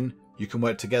then you can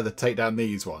work together to take down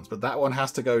these ones. But that one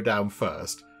has to go down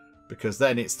first. Because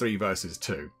then it's 3 versus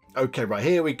 2. Okay, right,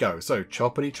 here we go. So,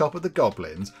 choppity chop at the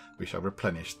goblins. We shall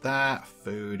replenish that.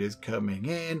 Food is coming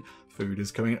in. Food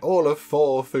is coming in. All of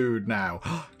 4 food now.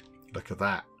 Look at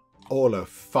that. All of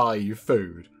 5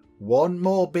 food. 1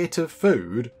 more bit of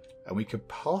food. And we could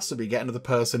possibly get another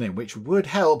person in. Which would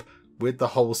help with the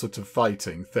whole sort of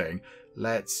fighting thing.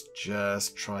 Let's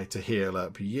just try to heal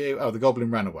up you. Oh, the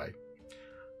goblin ran away.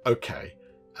 Okay.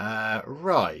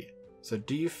 Right. So,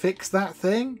 do you fix that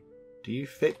thing? Do you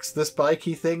fix the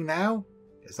spiky thing now?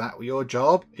 Is that your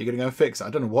job? Are you going to go and fix it?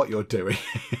 I don't know what you're doing.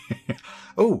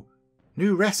 Oh,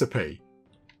 new recipe.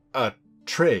 A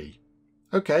tree.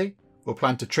 Okay, we'll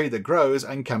plant a tree that grows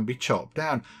and can be chopped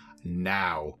down.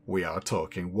 Now we are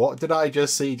talking. What did I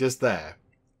just see just there?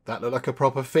 That looked like a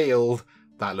proper field.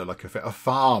 That looked like a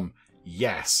farm.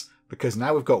 Yes, because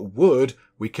now we've got wood,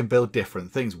 we can build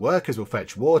different things. Workers will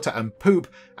fetch water and poop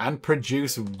and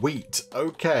produce wheat.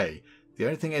 Okay. The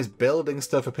only thing is building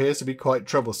stuff appears to be quite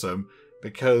troublesome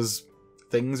because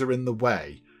things are in the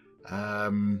way.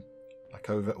 Like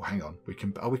over... Oh, hang on. We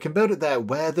can build it there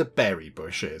where the berry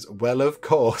bush is. Well, of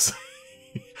course.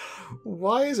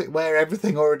 Why is it where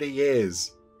everything already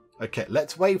is? Okay,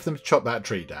 let's wait for them to chop that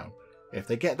tree down. If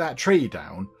they get that tree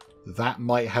down, that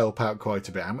might help out quite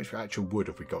a bit. How much actual wood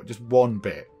have we got? Just 1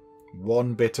 bit.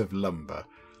 1 bit of lumber.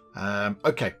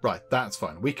 Okay, right. That's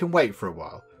fine. We can wait for a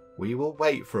while. We will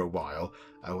wait for a while.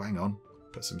 Oh, hang on.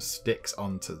 Put some sticks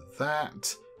onto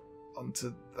that.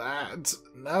 Onto that.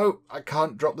 No, I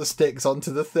can't drop the sticks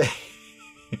onto the thing.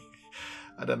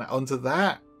 I don't know. Onto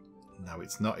that. No,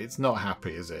 it's not. It's not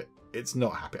happy, is it? It's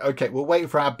not happy. Okay, we'll wait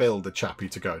for our builder chappie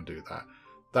to go and do that.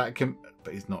 That can...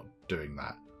 But he's not doing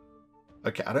that.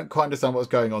 Okay, I don't quite understand what's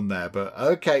going on there, but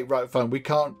okay, right, fine. We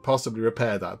can't possibly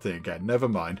repair that thing again. Never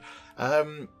mind.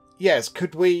 Yes,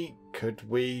 could we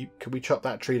chop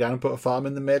that tree down and put a farm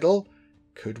in the middle?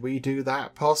 Could we do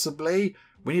that possibly?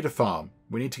 We need a farm.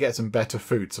 We need to get some better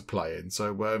food supply in.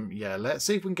 So, yeah, let's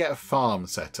see if we can get a farm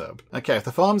set up. Okay, if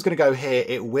the farm's going to go here,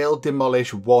 it will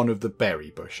demolish one of the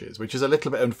berry bushes, which is a little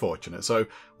bit unfortunate. So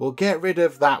we'll get rid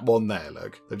of that one there,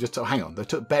 look. They've just... Oh, hang on. They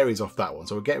took berries off that one.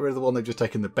 So we'll get rid of the one they've just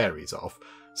taken the berries off.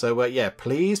 So, yeah,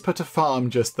 please put a farm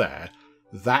just there.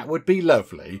 That would be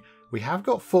lovely. We have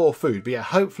got 4 food, but yeah,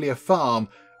 hopefully a farm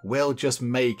will just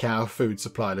make our food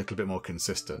supply a little bit more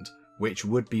consistent, which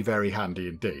would be very handy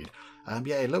indeed.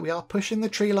 Yeah, look, we are pushing the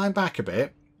tree line back a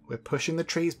bit. We're pushing the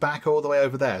trees back all the way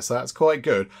over there, so that's quite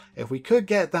good. If we could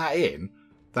get that in,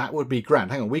 that would be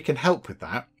grand. Hang on, we can help with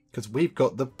that, because we've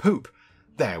got the poop.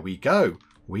 There we go.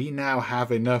 We now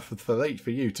have enough for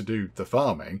you to do the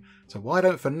farming. So why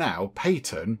don't, for now,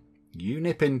 Peyton, you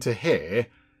nip into here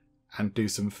and do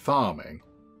some farming.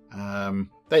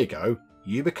 There you go.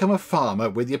 You become a farmer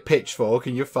with your pitchfork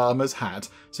and your farmer's hat.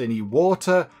 So you need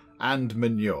water and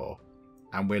manure.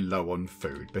 And we're low on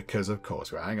food because, of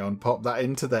course, we're... Hang on, pop that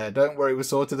into there. Don't worry, we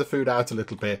sorted the food out a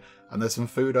little bit. And there's some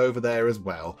food over there as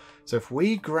well. So if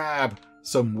we grab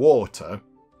some water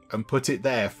and put it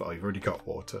there for... Oh, you've already got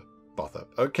water. Bother.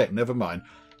 Okay, never mind.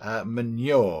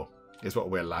 Manure is what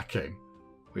we're lacking.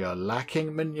 We are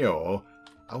lacking manure.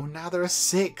 Oh, now there are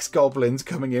 6 goblins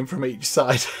coming in from each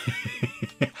side.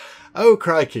 Oh,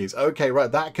 crikeys. Okay, right,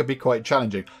 that could be quite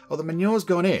challenging. Oh, the manure's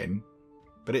gone in,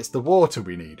 but it's the water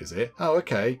we need, is it? Oh,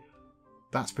 okay.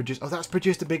 That's produced... Oh, that's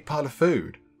produced a big pile of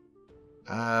food.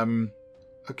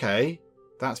 Okay.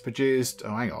 That's produced...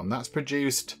 Oh, hang on. That's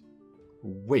produced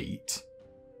wheat.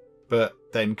 But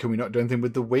then can we not do anything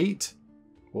with the wheat?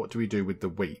 What do we do with the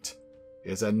wheat?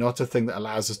 Is there not a thing that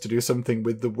allows us to do something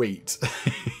with the wheat?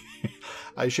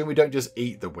 I assume we don't just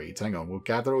eat the wheat. Hang on, we'll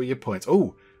gather all your points.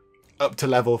 Oh, up to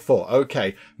level 4.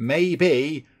 Okay,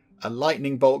 maybe a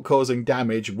lightning bolt causing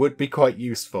damage would be quite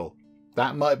useful.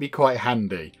 That might be quite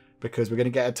handy, because we're going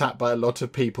to get attacked by a lot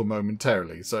of people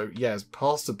momentarily. So, yes,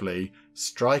 possibly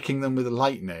striking them with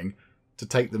lightning to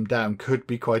take them down could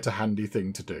be quite a handy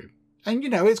thing to do. And, you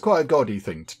know, it's quite a goddy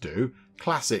thing to do.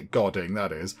 Classic godding,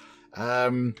 that is.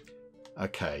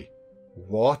 Okay.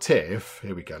 What if...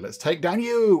 Here we go. Let's take down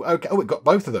you. Okay. Oh, it got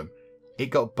both of them. It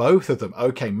got both of them.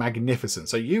 Okay, magnificent.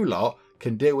 So you lot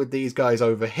can deal with these guys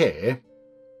over here.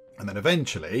 And then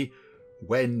eventually,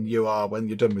 when you're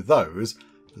done with those,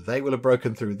 they will have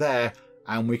broken through there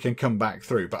and we can come back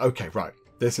through. But okay, right.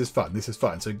 This is fun. This is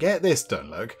fun. So get this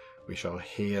done, look. We shall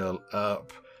heal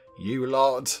up you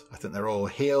lot. I think they're all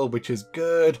healed, which is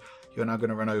good. You're now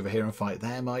going to run over here and fight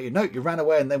them, are you? No, you ran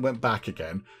away and then went back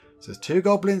again. So there's 2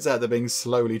 goblins there that are being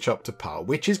slowly chopped apart,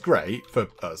 which is great for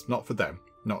us, not for them.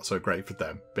 Not so great for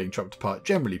them. Being chopped apart,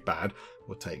 generally bad.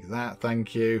 We'll take that,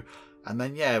 thank you. And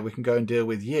then, yeah, we can go and deal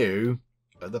with you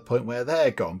at the point where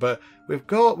they're gone. But we've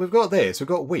got this. We've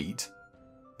got wheat.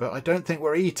 But I don't think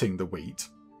we're eating the wheat,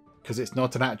 because it's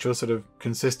not an actual sort of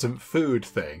consistent food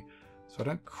thing. So I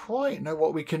don't quite know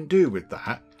what we can do with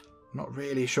that. I'm not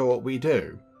really sure what we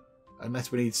do.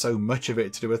 Unless we need so much of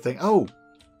it to do a thing. Oh,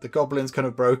 the goblin's kind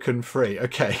of broken free.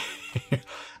 Okay.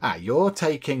 You're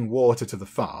taking water to the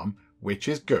farm, which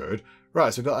is good.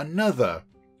 Right, so we've got another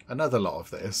lot of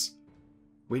this.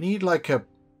 We need like a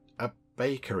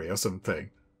bakery or something.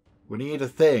 We need a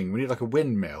thing. We need like a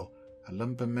windmill, a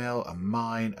lumbermill, a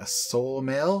mine, a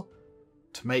sawmill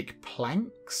to make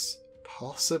planks,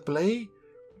 possibly.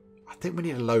 I think we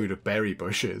need a load of berry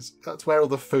bushes. That's where all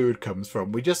the food comes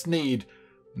from. We just need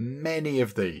many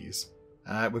of these.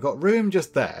 We've got room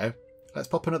just there. Let's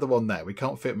pop another one there. We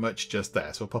can't fit much just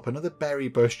there. So we'll pop another berry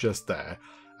bush just there.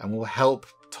 And we'll help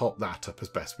top that up as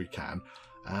best we can.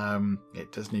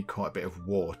 It does need quite a bit of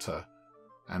water.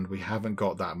 And we haven't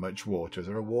got that much water. Is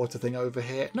there a water thing over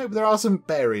here? No, but there are some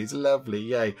berries. Lovely,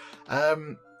 yay.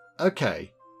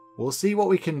 Okay. We'll see what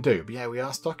we can do. But yeah, we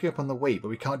are stocking up on the wheat, but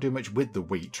we can't do much with the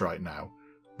wheat right now,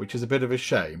 which is a bit of a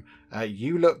shame.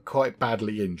 You look quite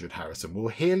badly injured, Harrison. We'll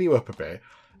heal you up a bit.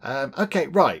 Okay,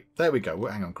 right. There we go.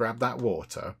 Hang on. Grab that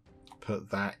water.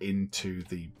 Put that into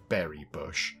the berry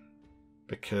bush.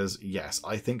 Because, yes,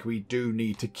 I think we do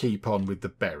need to keep on with the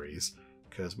berries.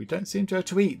 Because we don't seem to have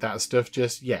to eat that stuff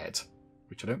just yet.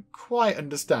 Which I don't quite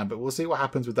understand, but we'll see what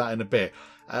happens with that in a bit.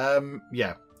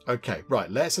 Yeah. Okay,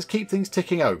 right. Let's just keep things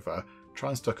ticking over. Try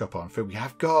and stock up on food. We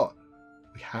have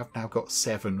now got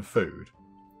 7 food.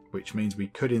 Which means we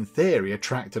could, in theory,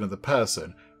 attract another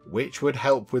person, which would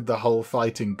help with the whole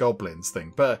fighting goblins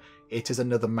thing. But it is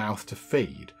another mouth to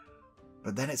feed.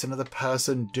 But then it's another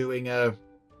person doing a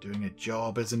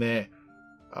job, isn't it?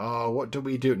 Oh, what do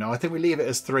we do? No, I think we leave it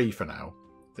as 3 for now.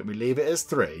 I think we leave it as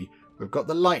 3. We've got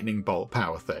the lightning bolt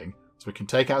power thing, so we can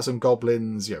take out some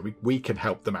goblins. Yeah, we can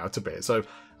help them out a bit. So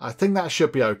I think that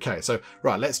should be okay. So,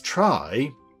 right, let's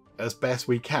try as best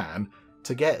we can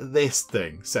to get this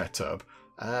thing set up.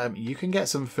 You can get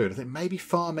some food. I think maybe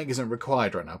farming isn't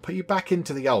required right now. Put you back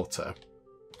into the altar.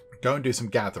 Go and do some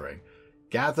gathering.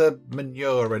 Gather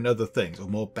manure and other things. Or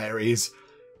more berries.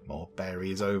 More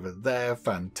berries over there.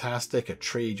 Fantastic. A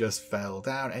tree just fell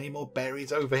down. Any more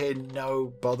berries over here?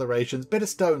 No botherations. Bit of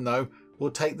stone though. We'll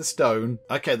take the stone.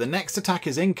 Okay, the next attack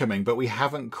is incoming, but we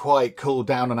haven't quite cooled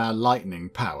down on our lightning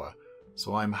power.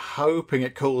 So I'm hoping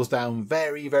it cools down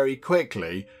very, very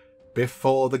quickly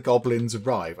before the goblins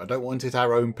arrive. I don't want it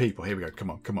our own people. Here we go.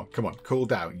 Come on, come on, come on. Cool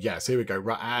down. Yes, here we go.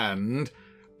 Right, and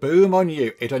boom on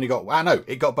you. It only got... Ah, no,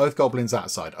 it got both goblins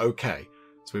that side. Okay.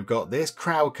 So we've got this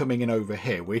crowd coming in over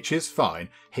here, which is fine.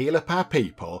 Heal up our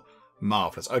people.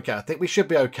 Marvellous. Okay, I think we should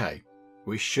be okay.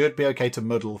 We should be okay to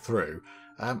muddle through.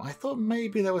 I thought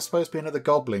maybe there was supposed to be another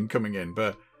goblin coming in,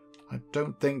 but I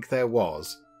don't think there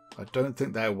was. I don't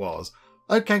think there was.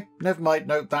 Okay, never mind.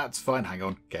 No, that's fine. Hang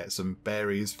on. Get some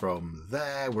berries from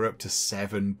there. We're up to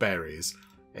 7 berries.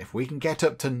 If we can get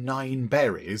up to 9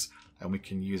 berries, then we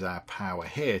can use our power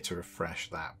here to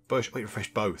refresh that bush. Oh, it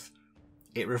refreshed both.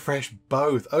 It refreshed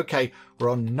both. Okay,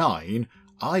 we're on 9.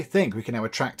 I think we can now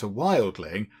attract a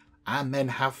wildling and then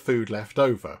have food left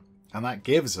over. And that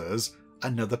gives us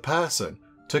another person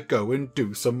to go and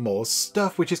do some more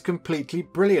stuff, which is completely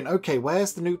brilliant. Okay,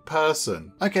 where's the new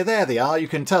person? Okay, there they are. You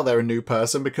can tell they're a new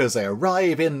person because they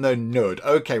arrive in the nud.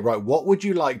 Okay, right, what would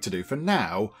you like to do? For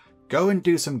now, go and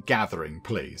do some gathering,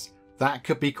 please. That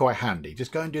could be quite handy.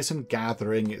 Just go and do some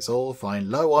gathering. It's all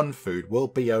fine. Low on food. We'll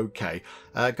be okay.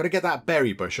 Got to get that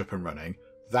berry bush up and running.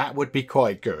 That would be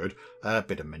quite good. A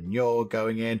bit of manure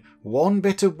going in. 1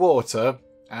 bit of water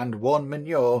and 1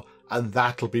 manure. And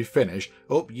that'll be finished.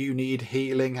 Oh, you need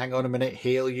healing. Hang on a minute.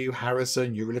 Heal you,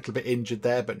 Harrison. You're a little bit injured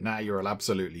there, but now you're all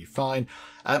absolutely fine.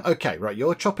 Okay, right.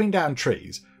 You're chopping down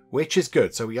trees, which is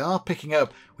good. So we are picking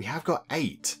up... We have got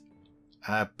 8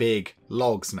 big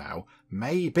logs now.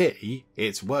 Maybe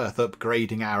it's worth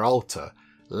upgrading our altar.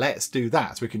 Let's do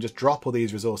that. So we can just drop all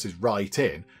these resources right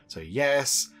in. So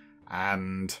yes,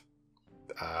 and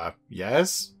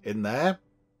yes, in there.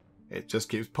 It just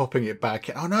keeps popping it back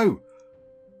in. Oh no!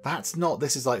 That's not,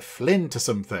 this is like flint or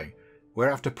something.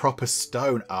 We're after proper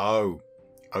stone. Oh,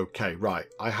 Okay, right.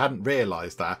 I hadn't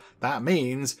realised that. That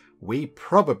means we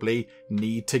probably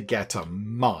need to get a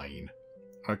mine.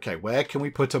 Okay, where can we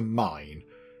put a mine?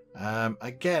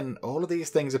 Again, all of these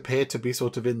things appear to be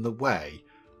sort of in the way.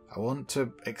 I want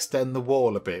to extend the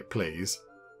wall a bit, please.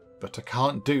 But I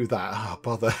can't do that. Oh,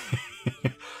 bother.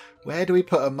 Where do we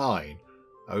put a mine?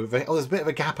 Over. Oh, there's a bit of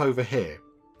a gap over here.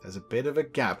 There's a bit of a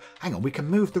gap. Hang on, we can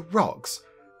move the rocks.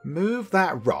 Move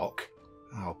that rock.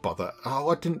 Oh, bother.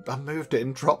 Oh, I moved it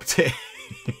and dropped it.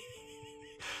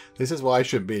 This is why I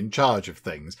shouldn't be in charge of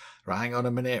things. Right, hang on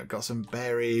a minute. I've got some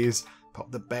berries. Pop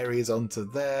the berries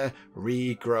onto there.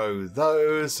 Regrow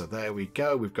those. So there we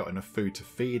go. We've got enough food to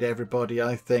feed everybody,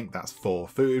 I think. That's 4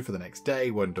 food for the next day.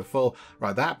 Wonderful.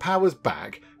 Right, that power's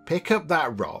back. Pick up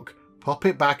that rock. Pop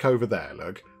it back over there,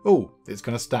 look. Oh, it's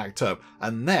going to stack up.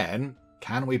 And then,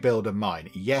 can we build a mine?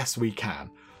 Yes, we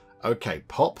can. Okay,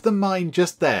 pop the mine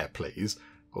just there, please.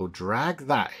 We'll drag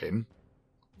that in.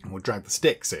 And we'll drag the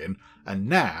sticks in. And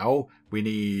now we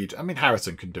need... I mean,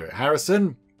 Harrison can do it.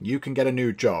 Harrison, you can get a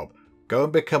new job. Go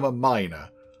and become a miner.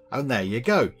 And there you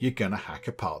go. You're going to hack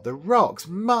apart the rocks.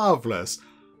 Marvellous.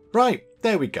 Right,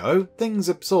 there we go. Things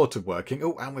are sort of working.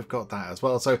 Oh, and we've got that as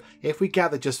well. So if we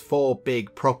gather just 4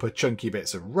 big, proper, chunky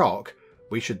bits of rock,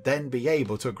 we should then be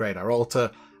able to upgrade our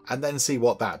altar and then see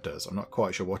what that does. I'm not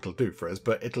quite sure what it'll do for us,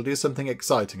 but it'll do something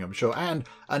exciting, I'm sure. And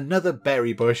another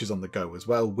berry bush is on the go as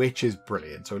well, which is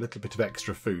brilliant. So a little bit of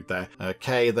extra food there.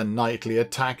 Okay, the nightly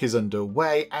attack is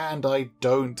underway, and I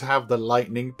don't have the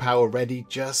lightning power ready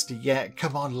just yet.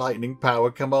 Come on, lightning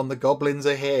power, come on, the goblins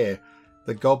are here.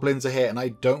 The goblins are here, and I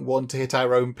don't want to hit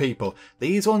our own people.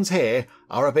 These ones here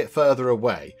are a bit further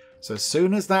away. So as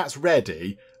soon as that's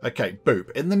ready... Okay,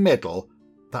 boop, in the middle...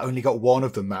 That only got 1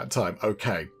 of them that time.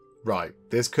 Okay, right.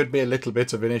 This could be a little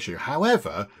bit of an issue.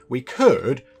 However, we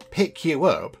could pick you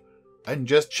up and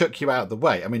just chuck you out of the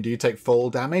way. I mean, do you take fall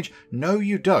damage? No,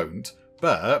 you don't.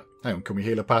 But, hang on, can we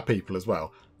heal up our people as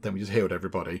well? Then we just healed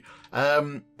everybody.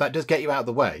 That does get you out of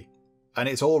the way. And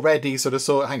it's already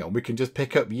hang on, we can just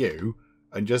pick up you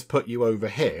and just put you over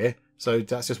here. So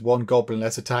that's just 1 goblin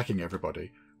less attacking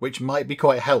everybody, which might be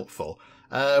quite helpful.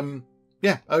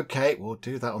 Yeah, okay, we'll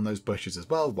do that on those bushes as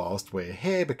well whilst we're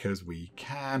here because we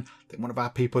can. I think one of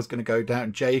our people is going to go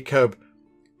down. Jacob,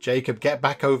 get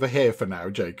back over here for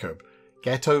now, Jacob.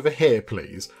 Get over here,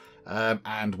 please.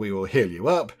 And we will heal you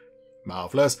up.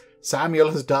 Marvellous.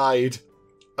 Samuel has died.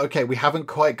 Okay, we haven't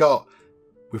quite got...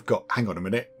 hang on a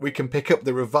minute. We can pick up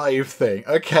the revive thing.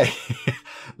 Okay,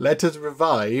 let us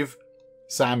revive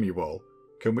Samuel.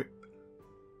 Can we...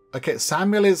 Okay,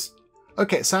 Samuel is...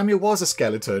 Okay, Samuel was a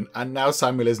skeleton, and now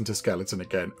Samuel isn't a skeleton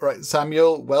again. Right,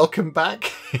 Samuel, welcome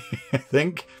back, I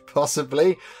think,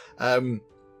 possibly. Are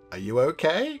you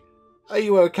okay? Are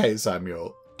you okay,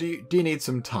 Samuel? Do you need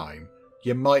some time?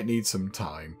 You might need some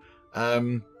time.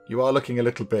 You are looking a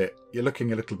little bit... You're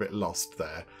looking a little bit lost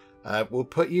there. We'll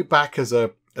put you back as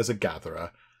a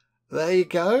gatherer. There you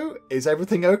go. Is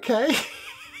everything okay?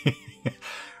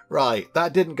 Right,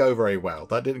 that didn't go very well.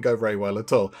 That didn't go very well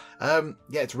at all.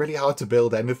 Yeah, it's really hard to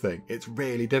build anything. It's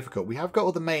really difficult. We have got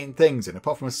all the main things in,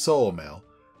 apart from a sawmill.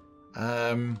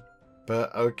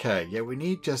 But okay, yeah, we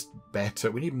need just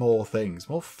better. We need more things.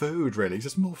 More food, really.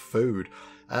 Just more food.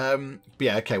 But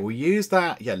yeah, okay, we'll use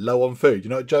that. Yeah, low on food.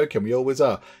 You're not joking. We always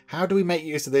are. How do we make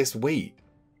use of this wheat?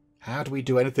 How do we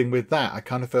do anything with that? I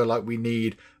kind of feel like we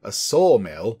need a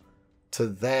sawmill to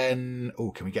then...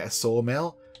 Oh, can we get a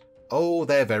sawmill? Oh,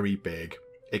 they're very big.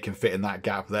 It can fit in that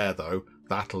gap there, though.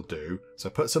 That'll do. So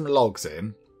put some logs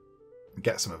in.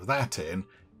 Get some of that in.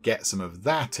 Get some of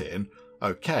that in.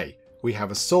 Okay, we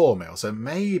have a sawmill. So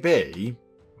maybe...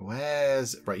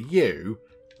 Where's... Right, you...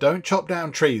 Don't chop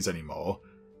down trees anymore.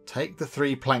 Take the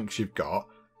 3 planks you've got.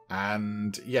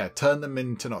 And, yeah, turn them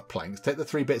into... Not planks. Take the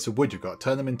 3 bits of wood you've got.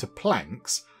 Turn them into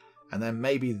planks. And then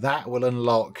maybe that will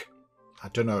unlock... I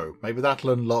don't know. Maybe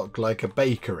that'll unlock, like, a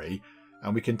bakery...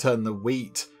 And we can turn the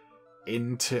wheat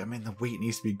into... I mean, the wheat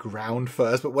needs to be ground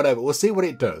first, but whatever. We'll see what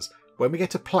it does. When we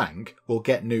get a plank, we'll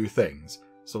get new things.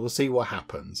 So we'll see what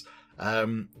happens.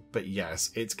 But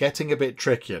yes, it's getting a bit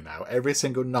trickier now. Every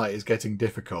single night is getting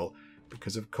difficult.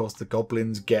 Because, of course, the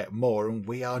goblins get more. And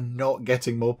we are not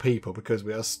getting more people because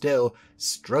we are still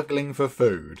struggling for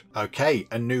food. Okay,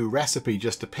 a new recipe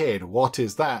just appeared. What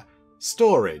is that?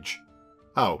 Storage.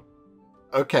 Oh.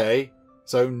 Okay.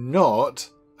 So not...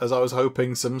 as I was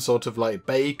hoping, some sort of like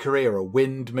bakery or a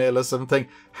windmill or something.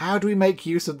 How do we make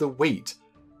use of the wheat?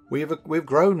 We've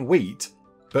grown wheat,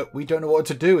 but we don't know what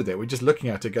to do with it. We're just looking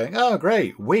at it going, oh,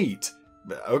 great, wheat.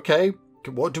 Okay,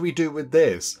 what do we do with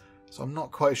this? So I'm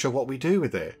not quite sure what we do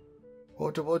with it.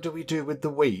 What do we do with the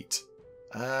wheat?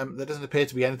 There doesn't appear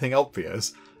to be anything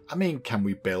obvious. I mean, can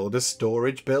we build a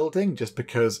storage building just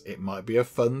because it might be a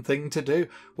fun thing to do?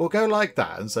 We'll go like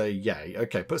that and say, yay.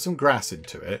 Okay, put some grass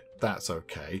into it. That's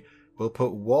okay. We'll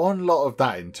put one lot of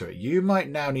that into it. You might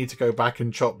now need to go back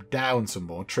and chop down some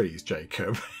more trees,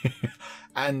 Jacob.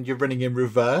 And you're running in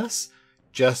reverse.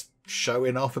 Just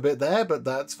showing off a bit there, but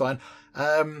that's fine.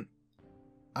 Oh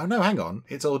no, hang on.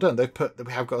 It's all done.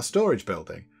 We have got a storage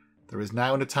building. There is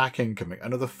now an attack incoming.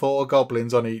 Another 4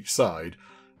 goblins on each side.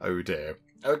 Oh dear.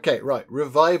 Okay, right.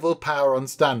 Revival power on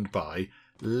standby.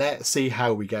 Let's see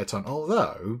how we get on.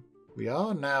 Although, we've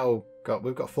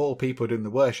got 4 people doing the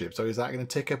worship, so is that going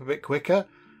to tick up a bit quicker?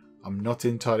 I'm not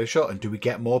entirely sure. And do we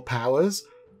get more powers?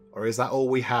 Or is that all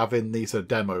we have in the sort of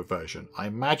demo version? I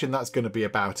imagine that's going to be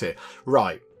about it.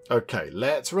 Right. Okay,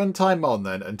 let's run time on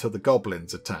then until the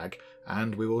goblins attack.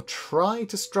 And we will try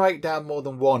to strike down more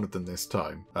than one of them this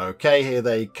time. Okay, here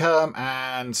they come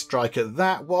and strike at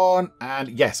that one. And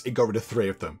yes, it got rid of 3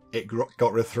 of them. It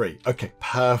got rid of 3. Okay,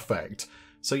 perfect.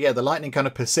 So yeah, the lightning kind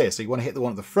of persists. So you want to hit the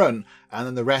one at the front and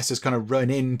then the rest is kind of run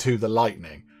into the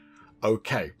lightning.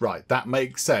 Okay, right, that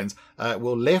makes sense.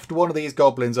 We'll lift one of these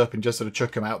goblins up and just sort of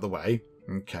chuck them out the way.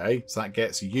 Okay, so that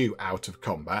gets you out of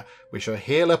combat. We shall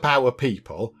heal up our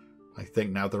people. I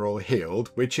think now they're all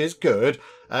healed, which is good.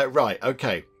 Right,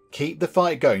 okay. Keep the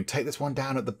fight going. Take this one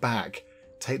down at the back.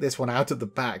 Take this one out of the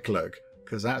back, look.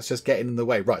 Because that's just getting in the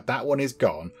way. Right, that one is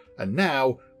gone. And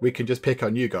now we can just pick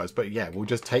on you guys. But yeah, we'll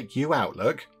just take you out,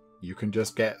 look. You can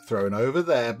just get thrown over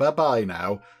there. Bye-bye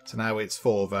now. So now it's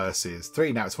 4 versus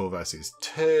 3. Now it's 4 versus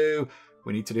 2.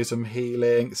 We need to do some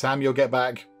healing. Samuel, get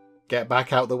back. Get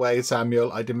back out the way,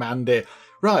 Samuel. I demand it.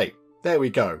 Right, there we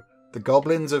go. The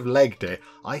goblins have legged it.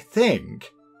 I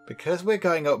think, because we're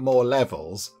going up more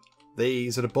levels, the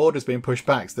sort of border's being pushed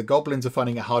back, so the goblins are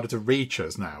finding it harder to reach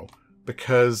us now,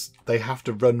 because they have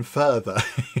to run further.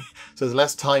 So there's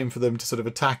less time for them to sort of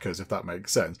attack us, if that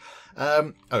makes sense.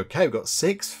 Okay, we've got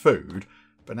 6 food,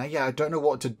 but now, yeah, I don't know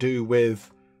what to do with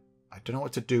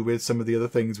some of the other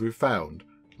things we've found,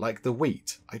 like the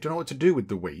wheat. I don't know what to do with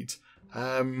the wheat.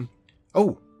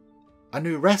 Oh! A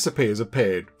new recipe has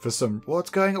appeared for some... What's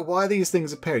going on? Why are these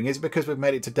things appearing? Is it because we've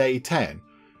made it to day 10?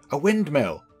 A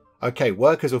windmill. Okay,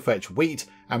 workers will fetch wheat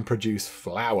and produce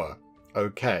flour.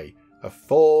 Okay, a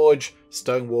forge,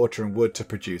 stone, water and wood to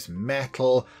produce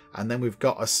metal. And then we've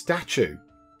got a statue.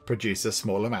 Produce a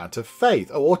small amount of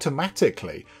faith. Oh,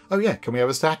 automatically. Oh yeah, can we have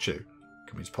a statue?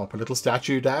 Can we just pop a little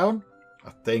statue down? I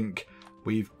think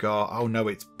we've got... Oh no,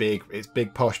 it's big. It's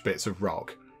big posh bits of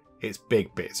rock. It's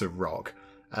big bits of rock.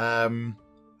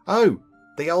 Oh,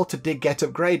 the altar did get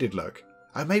upgraded, look.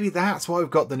 Oh, maybe that's why we've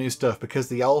got the new stuff, because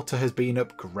the altar has been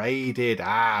upgraded.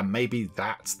 Ah, maybe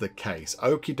that's the case.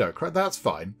 Okie doke, right, that's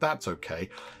fine. That's okay.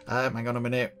 Hang on a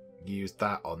minute. Use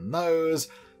that on those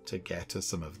to get us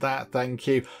some of that, thank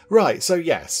you. Right, so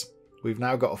yes, we've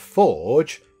now got a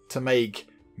forge to make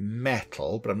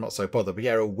metal, but I'm not so bothered. But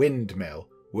yeah, a windmill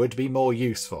would be more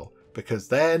useful, because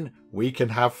then we can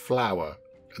have flour.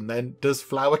 And then, does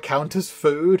flour count as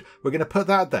food? We're going to put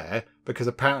that there, because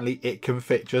apparently it can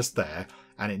fit just there.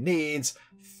 And it needs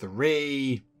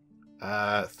 3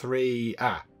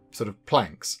 sort of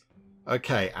planks.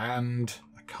 Okay, and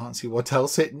I can't see what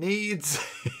else it needs.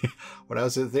 What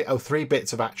else is it? Oh, 3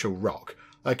 bits of actual rock.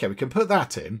 Okay, we can put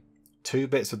that in. 2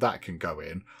 bits of that can go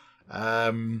in.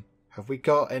 Have we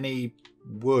got any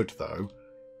wood, though?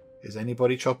 Is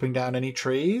anybody chopping down any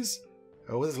trees?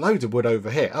 Oh, there's loads of wood over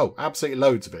here. Oh, absolutely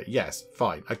loads of it. Yes,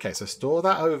 fine. Okay, so store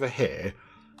that over here.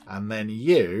 And then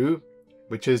you,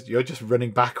 you're just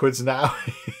running backwards now.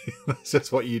 That's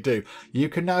just what you do. You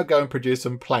can now go and produce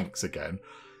some planks again.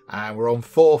 And we're on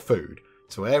 4 food.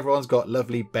 So everyone's got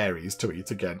lovely berries to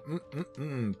eat again.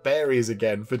 Berries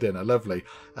again for dinner. Lovely.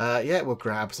 Yeah, we'll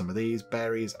grab some of these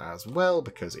berries as well,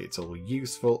 because it's all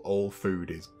useful. All food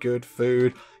is good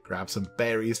food. Grab some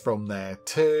berries from there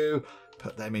too.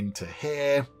 Put them into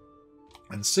here,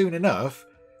 and soon enough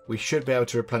we should be able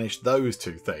to replenish those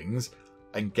 2 things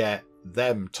and get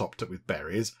them topped up with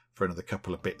berries for another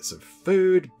couple of bits of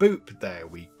food. Boop, there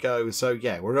we go. So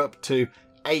yeah, we're up to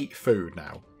 8 food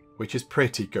now, which is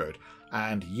pretty good,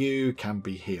 and you can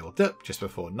be healed up just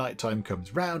before nighttime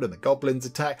comes round and the goblins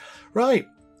attack. Right,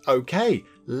 okay,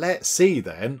 let's see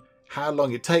then how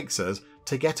long it takes us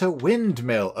to get a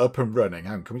windmill up and running.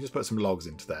 Hang on, can we just put some logs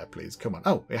into there, please? Come on.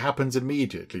 Oh, it happens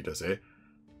immediately, does it?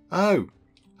 Oh,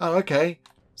 okay.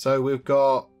 So we've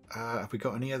got... have we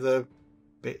got any other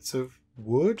bits of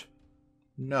wood?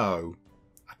 No,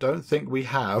 I don't think we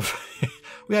have.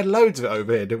 We had loads of it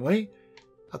over here, didn't we?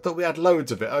 I thought we had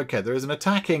loads of it. Okay, there is an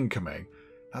attack incoming.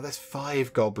 Now there's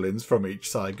 5 goblins from each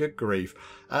side. Good grief.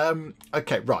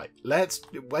 Okay, right. Let's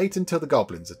wait until the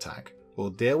goblins attack. We'll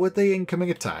deal with the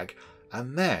incoming attack.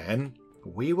 And then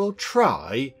we will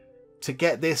try to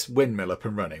get this windmill up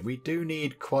and running. We do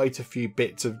need quite a few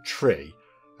bits of tree.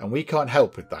 And we can't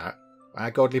help with that.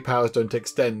 Our godly powers don't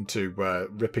extend to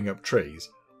ripping up trees.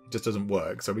 It just doesn't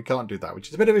work. So we can't do that, which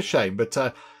is a bit of a shame. But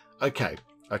okay.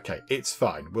 Okay, it's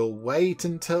fine. We'll wait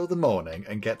until the morning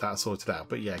and get that sorted out.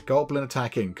 But yeah, goblin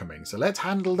attack incoming. So let's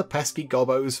handle the pesky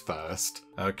gobbos first.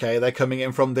 Okay, they're coming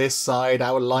in from this side.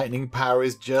 Our lightning power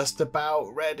is just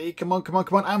about ready. Come on, come on,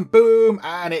 come on. And boom!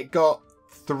 And it got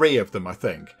 3 of them, I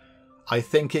think. I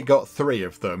think it got 3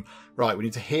 of them. Right, we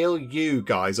need to heal you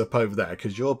guys up over there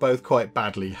because you're both quite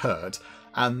badly hurt.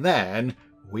 And then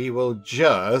we will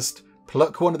just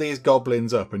pluck one of these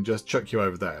goblins up and just chuck you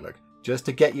over there, look. Just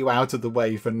to get you out of the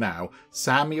way for now.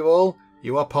 Samuel,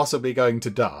 you are possibly going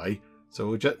to die. So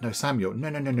we'll just... No, Samuel.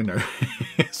 No.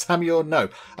 Samuel, no.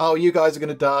 Oh, you guys are going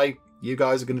to die. You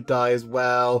guys are going to die as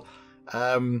well.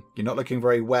 You're not looking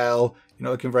very well. You're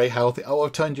not looking very healthy. Oh,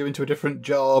 I've turned you into a different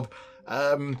job.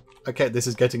 Okay, this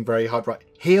is getting very hard. Right,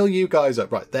 heal you guys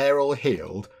up. Right, they're all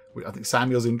healed. I think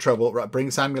Samuel's in trouble. Right, bring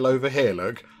Samuel over here,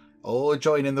 look. All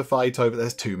join in the fight over...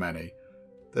 There's too many.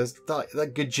 There's like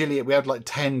gajillion. We have like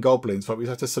 10 goblins, but we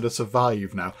have to sort of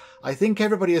survive now. I think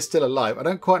everybody is still alive. I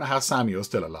don't quite know how Samuel's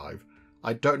still alive.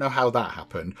 I don't know how that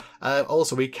happened.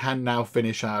 Also, we can now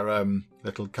finish our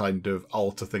little kind of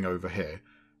altar thing over here.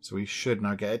 So we should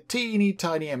now get a teeny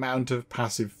tiny amount of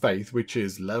passive faith, which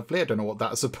is lovely. I don't know what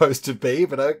that's supposed to be,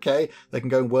 but okay. They can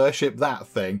go and worship that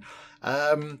thing.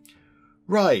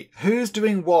 Right, who's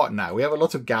doing what now? We have a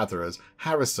lot of gatherers.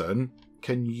 Harrison,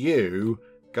 can you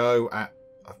go at...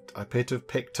 I appear to have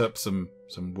picked up some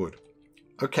wood.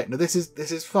 Okay, now this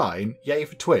is fine. Yay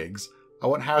for twigs. I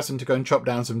want Harrison to go and chop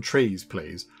down some trees,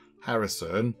 please.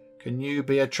 Harrison, can you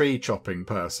be a tree chopping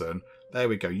person? There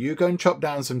we go. You go and chop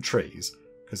down some trees,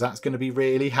 because that's going to be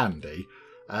really handy.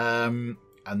 And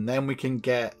then we can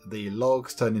get the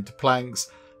logs turned into planks.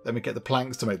 Then we get the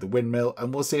planks to make the windmill,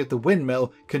 and we'll see if the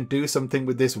windmill can do something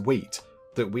with this wheat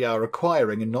that we are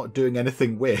acquiring and not doing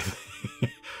anything with.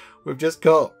 We've just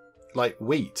got like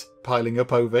wheat piling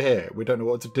up over here. We don't know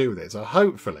what to do with it. So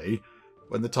hopefully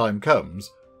when the time comes,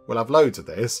 we'll have loads of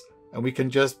this and we can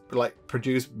just like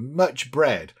produce much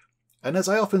bread. And as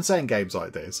I often say in games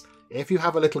like this, if you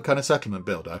have a little kind of settlement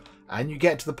builder and you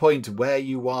get to the point where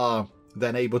you are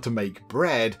then able to make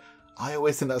bread, I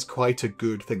always think that's quite a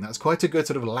good thing. That's quite a good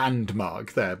sort of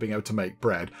landmark there, being able to make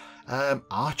bread.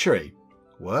 Archery.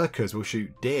 Workers will shoot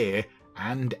deer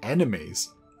and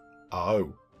enemies.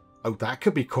 Oh, that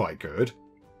could be quite good.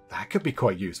 That could be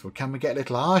quite useful. Can we get a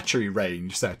little archery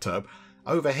range set up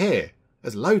over here?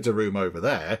 There's loads of room over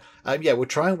there. Yeah, we'll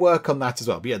try and work on that as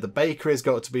well. But yeah, the bakery's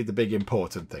got to be the big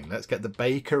important thing. Let's get the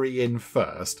bakery in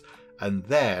first, and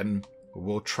then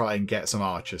we'll try and get some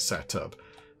archers set up.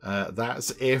 That's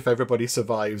if everybody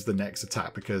survives the next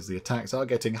attack, because the attacks are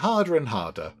getting harder and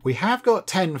harder. We have got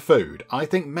 10 food. I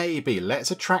think maybe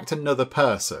let's attract another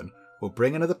person. We'll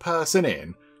bring another person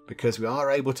in, because we are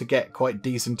able to get quite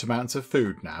decent amounts of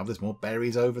food now. There's more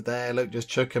berries over there. Look, just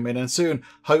chuck them in. And soon,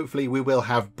 hopefully, we will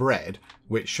have bread,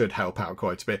 which should help out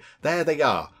quite a bit. There they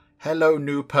are. Hello,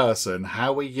 new person.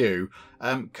 How are you?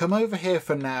 Come over here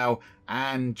for now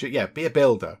and, yeah, be a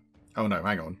builder. Oh, no,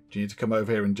 hang on. Do you need to come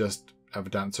over here and just have a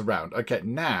dance around? Okay,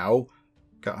 now...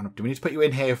 Do we need to put you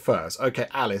in here first? Okay,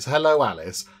 Alice. Hello,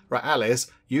 Alice. Right, Alice,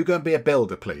 you go and be a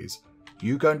builder, please.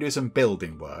 You go and do some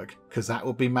building work, because that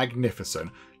will be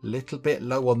magnificent. Little bit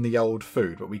low on the old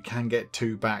food, but we can get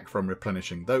 2 back from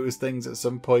replenishing those things at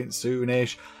some point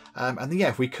soonish. And then, yeah,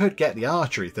 if we could get the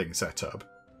archery thing set up,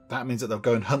 that means that they'll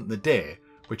go and hunt the deer,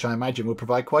 which I imagine will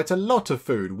provide quite a lot of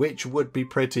food, which would be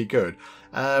pretty good.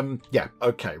 Yeah,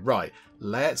 okay, right.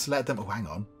 Let's let them... Oh, hang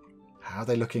on. How are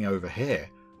they looking over here?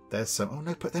 There's some... Oh,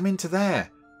 no, put them into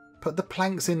there. Put the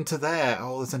planks into there.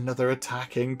 Oh, there's another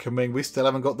attack incoming. We still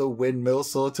haven't got the windmill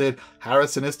sorted.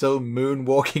 Harrison is still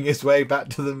moonwalking his way back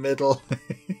to the middle.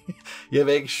 You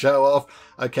big show off.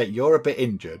 Okay, you're a bit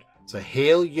injured. So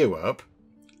heal you up.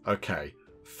 Okay,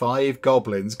 5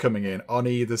 goblins coming in on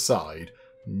either side.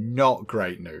 Not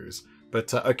great news.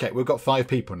 But, okay, we've got 5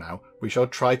 people now. We shall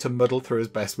try to muddle through as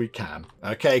best we can.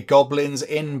 Okay, goblins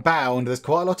inbound. There's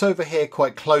quite a lot over here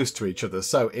quite close to each other.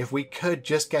 So if we could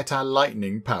just get our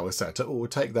lightning power set up. Oh, we'll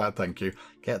take that, thank you.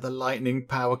 Get the lightning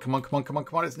power. Come on, come on, come on,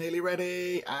 come on. It's nearly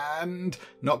ready. And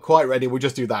not quite ready. We'll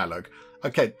just do that, look.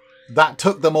 Okay, that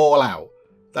took them all out.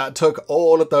 That took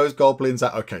all of those goblins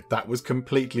out. Okay, that was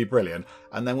completely brilliant.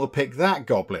 And then we'll pick that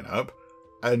goblin up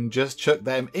and just chuck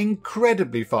them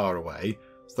incredibly far away,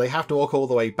 So they have to walk all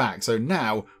the way back. So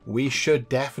now we should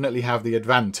definitely have the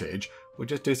advantage. We'll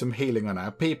just do some healing on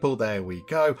our people. There we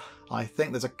go. I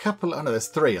think there's a couple. Oh no, there's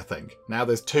 3, I think. Now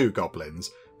there's 2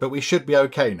 goblins. But we should be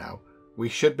okay now. We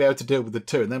should be able to deal with the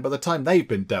 2. And then by the time they've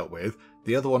been dealt with,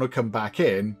 the other one will come back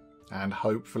in. And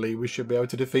hopefully we should be able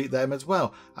to defeat them as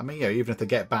well. I mean, even if they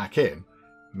get back in,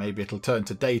 maybe it'll turn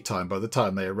to daytime by the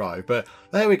time they arrive. But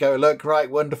there we go. Look,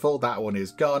 right, wonderful. That one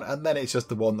is gone. And then it's just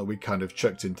the one that we kind of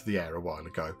chucked into the air a while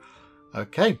ago.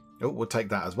 Okay. Oh, we'll take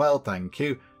that as well. Thank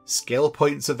you. Skill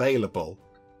points available.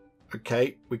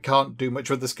 Okay, we can't do much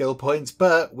with the skill points,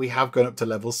 but we have gone up to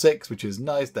level 6, which is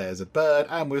nice. There's a bird,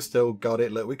 and we've still got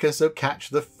it. Look, we can still catch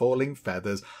the falling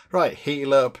feathers. Right,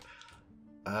 heal up.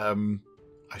 I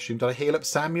assume, did I heal up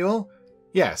Samuel?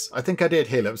 Yes, I think I did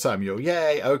heal up Samuel.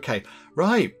 Yay, okay.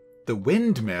 Right, the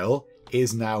windmill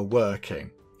is now working.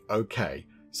 Okay,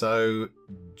 so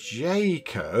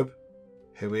Jacob,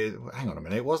 who is... Hang on a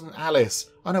minute, it wasn't Alice.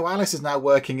 Oh no, Alice is now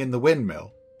working in the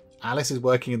windmill. Alice is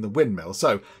working in the windmill.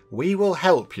 So we will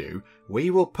help you.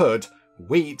 We will put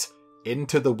wheat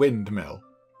into the windmill.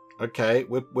 Okay,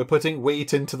 we're putting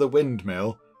wheat into the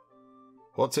windmill.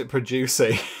 What's it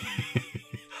producing?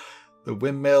 The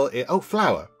windmill... Oh,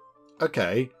 flour.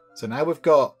 Okay, so now we've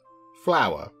got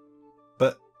flour.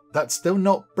 But that's still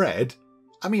not bread.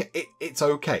 I mean, it's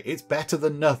okay. It's better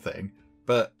than nothing.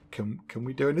 But can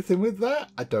we do anything with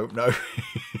that? I don't know.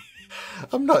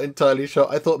 I'm not entirely sure.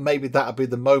 I thought maybe that would be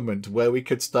the moment where we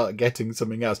could start getting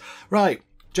something else. Right,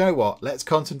 do you know what? Let's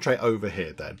concentrate over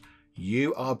here then.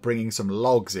 You are bringing some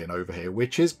logs in over here,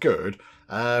 which is good.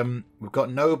 We've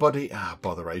got nobody...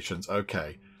 botherations.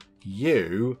 Okay.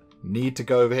 You need to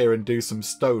go over here and do some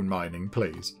stone mining,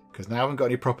 please. Because now I haven't got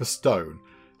any proper stone.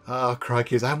 Oh,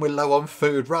 crikeys, and we're low on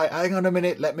food. Right, hang on a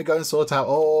minute. Let me go and sort out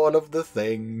all of the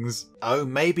things. Oh,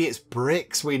 maybe it's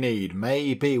bricks we need.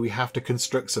 Maybe we have to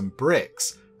construct some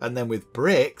bricks. And then with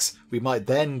bricks, we might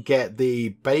then get the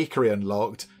bakery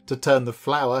unlocked to turn the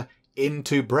flour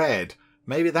into bread.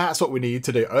 Maybe that's what we need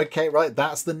to do. Okay, right,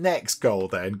 that's the next goal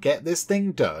then. Get this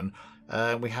thing done.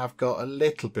 We have got a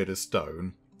little bit of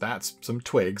stone. That's some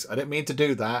twigs. I didn't mean to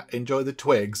do that. Enjoy the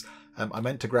twigs. I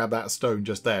meant to grab that stone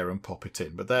just there and pop it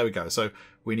in. But there we go. So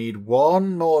we need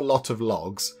one more lot of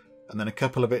logs and then a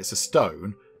couple of bits of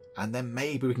stone. And then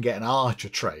maybe we can get an archer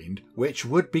trained, which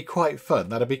would be quite fun.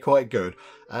 That'd be quite good.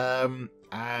 And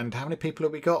how many people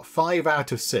have we got? 5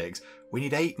 out of 6. We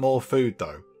need 8 more food,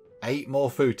 though. 8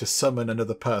 more food to summon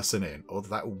another person in. Although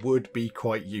that would be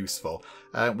quite useful.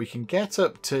 We can get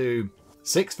up to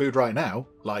 6 food right now.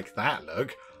 Like that,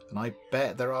 look. And I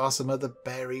bet there are some other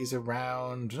berries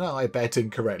around. No, I bet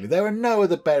incorrectly. There are no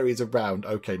other berries around.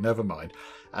 Okay, never mind.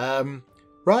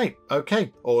 Right,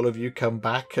 okay. All of you come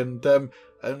back and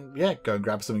yeah, go and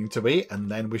grab something to eat. And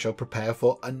then we shall prepare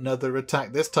for another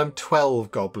attack. This time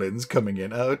 12 goblins coming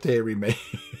in. Oh, dearie me.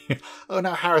 Oh,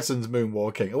 now Harrison's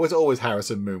moonwalking. Oh, it's always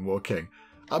Harrison moonwalking.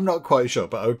 I'm not quite sure,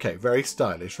 but okay. Very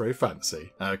stylish, very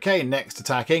fancy. Okay, next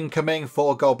attack incoming.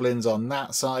 4 goblins on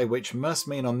that side, which must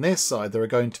mean on this side there are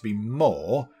going to be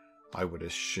more. I would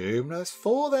assume there's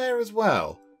 4 there as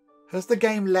well. Has the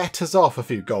game let us off a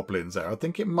few goblins there? I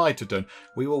think it might have done.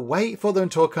 We will wait for them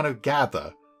to kind of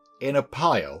gather in a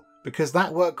pile, because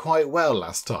that worked quite well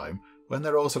last time when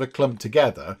they're all sort of clumped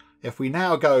together. If we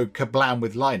now go kablam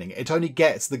with lightning, it only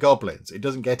gets the goblins. It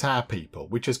doesn't get our people,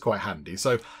 which is quite handy.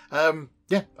 So,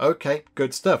 yeah, okay,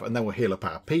 good stuff. And then we'll heal up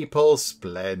our people.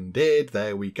 Splendid.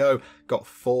 There we go. Got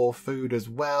 4 food as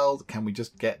well. Can we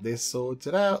just get this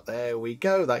sorted out? There we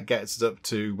go. That gets us up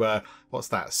to, what's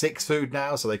that, 6 food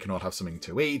now, so they can all have something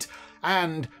to eat.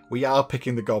 And we are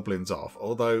picking the goblins off,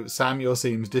 although Samuel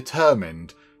seems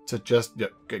determined to just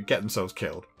get themselves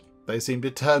killed. They seem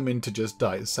determined to just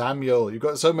die. Samuel, you've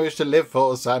got so much to live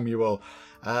for, Samuel.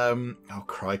 Oh,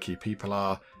 crikey, people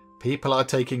are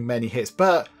taking many hits,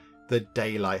 but the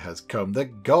daylight has come. The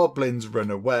goblins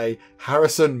run away.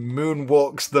 Harrison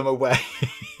moonwalks them away.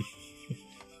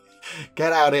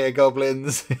 Get out of here,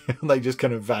 goblins. They just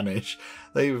kind of vanish.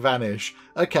 They vanish.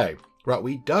 Okay, right,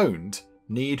 we don't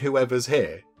need whoever's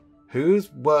here.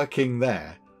 Who's working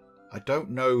there? I don't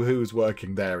know who's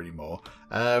working there anymore.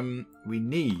 We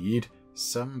need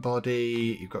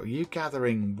somebody. You've got you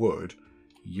gathering wood.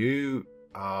 You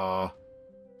are...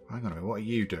 Hang on a minute, what are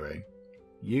you doing?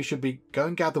 You should be... Go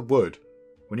and gather wood.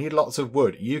 We need lots of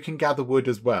wood. You can gather wood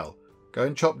as well. Go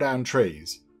and chop down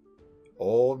trees.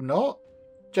 Or not?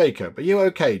 Jacob, are you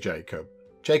okay, Jacob?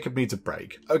 Jacob needs a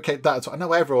break. Okay, that's... I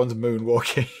know everyone's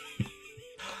moonwalking.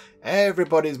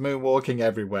 Everybody's moonwalking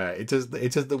everywhere. It is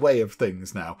the way of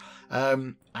things now.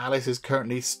 Alice is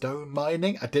currently stone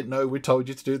mining. I didn't know we told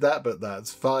you to do that, but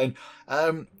that's fine.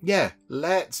 Yeah,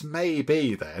 let's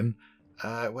maybe then.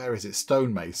 Where is it?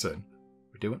 Stonemason.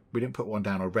 We didn't put one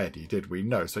down already, did we?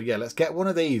 No. So yeah, let's get one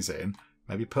of these in.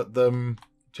 Maybe put them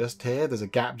just here. There's a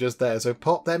gap just there. So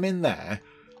pop them in there.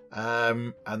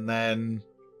 And then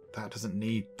that doesn't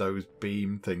need those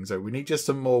beam things. So we need just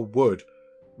some more wood.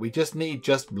 We just need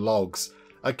just logs.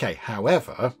 Okay,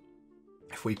 however,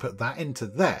 if we put that into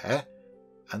there,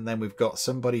 and then we've got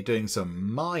somebody doing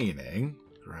some mining,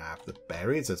 grab the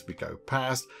berries as we go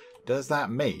past, does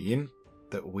that mean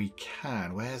that we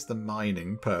can? Where's the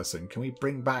mining person? Can we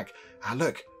bring back... Ah,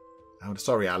 look. Oh,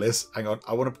 sorry, Alice. Hang on.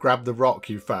 I want to grab the rock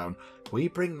you found. We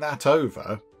bring that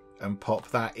over and pop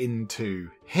that into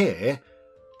here.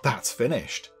 That's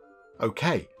finished.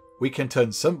 Okay, we can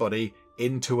turn somebody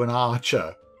into an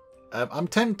archer. I'm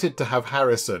tempted to have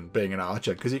Harrison being an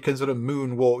archer because he can sort of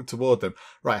moonwalk toward them.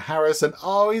 Right, Harrison.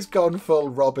 Oh, he's gone full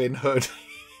Robin Hood.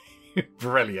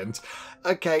 Brilliant.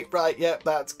 Okay, right, yep,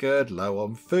 that's good. Low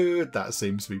on food. That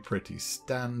seems to be pretty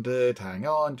standard. Hang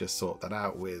on, just sort that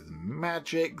out with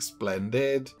magic.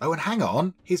 Splendid. Oh, and hang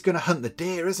on. He's going to hunt the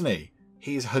deer, isn't he?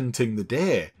 He's hunting the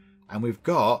deer. And we've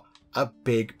got a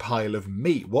big pile of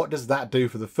meat. What does that do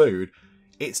for the food?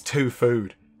 It's 2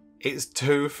 food. It's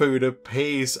 2 food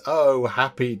apiece. Oh,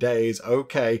 happy days.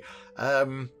 Okay.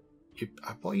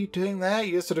 What are you doing there?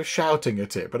 You're sort of shouting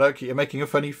at it, but okay, you're making a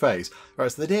funny face.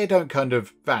 Right, so the deer don't kind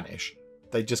of vanish.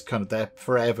 They just kind of, they're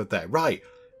forever there. Right.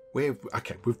 We've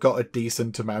got a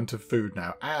decent amount of food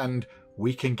now, and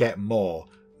we can get more.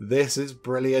 This is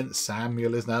brilliant.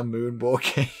 Samuel is now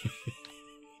moonwalking.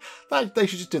 They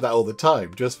should just do that all the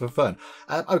time, just for fun.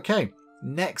 Okay,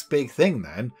 next big thing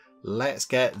then. Let's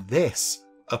get this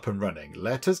up and running.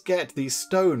 Let us get the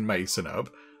stonemason up,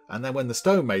 and then when the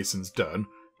stonemason's done,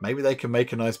 maybe they can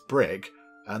make a nice brick,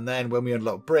 and then when we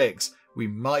unlock bricks, we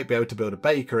might be able to build a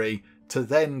bakery to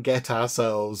then get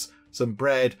ourselves some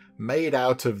bread made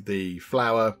out of the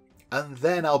flour, and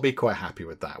then I'll be quite happy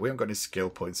with that. We haven't got any skill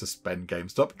points to spend, game.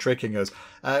 Stop tricking us.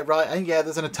 Right, and yeah,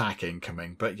 there's an attack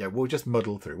incoming, but yeah, we'll just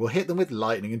muddle through. We'll hit them with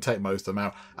lightning and take most of them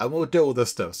out, and we'll do all the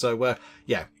stuff. So,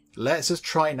 yeah. Let's just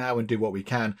try now and do what we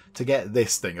can to get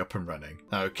this thing up and running.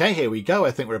 Okay, here we go.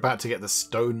 I think we're about to get the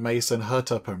stonemason hut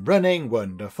up and running.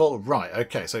 Wonderful. Right,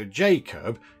 okay, so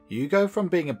Jacob, you go from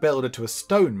being a builder to a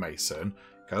stonemason.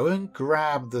 Go and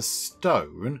grab the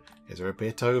stone. Is there a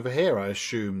bit over here? I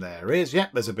assume there is. Yep,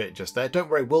 there's a bit just there. Don't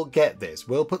worry, we'll get this.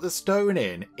 We'll put the stone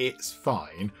in. It's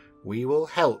fine. We will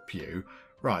help you.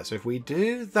 Right, so if we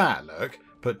do that, look,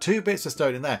 put 2 bits of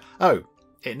stone in there. Oh,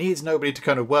 it needs nobody to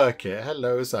kind of work it.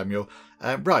 Hello, Samuel.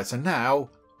 Right, so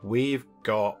now we've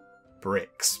got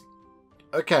bricks.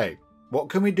 Okay, what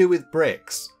can we do with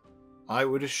bricks? I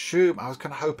would assume, I was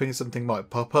kind of hoping something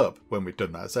might pop up when we've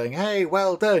done that, saying, hey,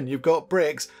 well done, you've got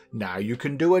bricks. Now you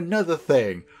can do another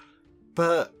thing.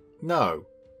 But no.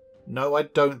 No, I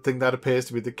don't think that appears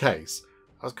to be the case.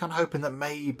 I was kind of hoping that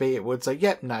maybe it would say,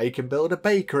 yep, now you can build a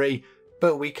bakery.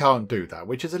 But we can't do that,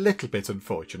 which is a little bit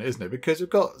unfortunate, isn't it? Because we've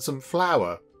got some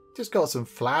flour. Just got some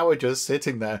flour just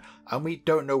sitting there, and we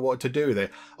don't know what to do with it.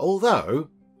 Although,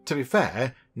 to be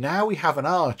fair, now we have an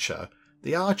archer.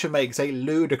 The archer makes a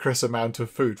ludicrous amount of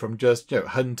food from just,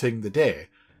 hunting the deer.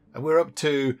 And we're up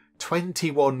to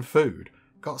 21 food.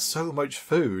 Got so much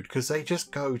food because they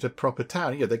just go to proper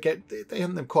town. They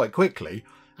hunt them quite quickly,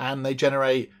 and they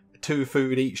generate 2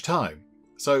 food each time.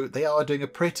 So they are doing a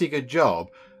pretty good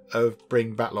job of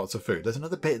bringing back lots of food. There's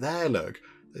another bit there, look.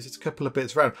 There's just a couple of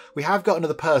bits around. We have got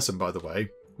another person, by the way.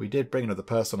 We did bring another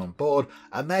person on board,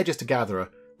 and they're just a gatherer.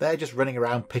 They're just running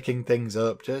around picking things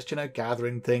up, just,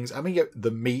 gathering things. I mean,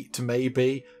 the meat,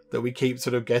 maybe, that we keep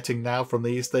sort of getting now from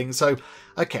these things. So,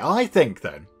 okay, I think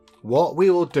then, what we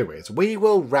will do is we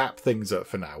will wrap things up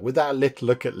for now with our little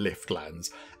look at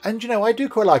Liftlands. And, I do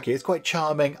quite like it. It's quite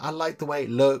charming. I like the way it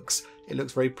looks. It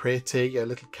looks very pretty. Your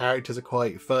little characters are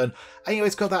quite fun. And,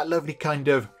 it's got that lovely kind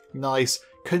of nice,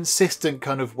 consistent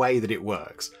kind of way that it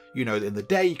works. In the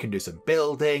day you can do some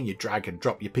building, you drag and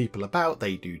drop your people about,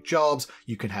 they do jobs,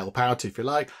 you can help out if you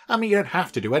like. I mean, you don't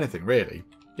have to do anything really.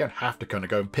 You don't have to kind of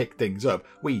go and pick things up.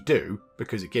 We do,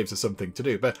 because it gives us something to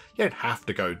do, but you don't have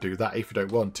to go and do that if you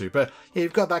don't want to. But yeah,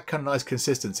 you've got that kind of nice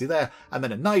consistency there. And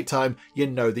then at night time, you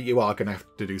know that you are going to have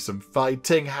to do some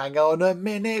fighting. Hang on a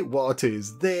minute, what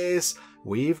is this?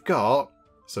 We've got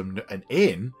an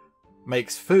inn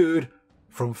makes food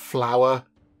from flour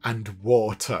and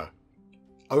water.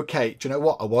 Okay, do you know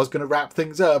what? I was going to wrap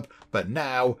things up, but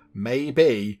now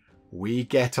maybe we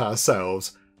get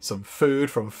ourselves some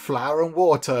food from flour and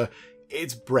water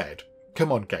It's bread.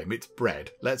 Come on, game, it's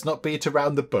bread. Let's not beat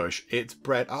around the bush. It's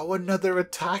bread. Oh, another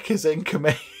attack is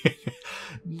incoming.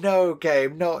 No,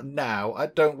 game, not now. I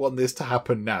don't want this to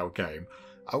happen now, game.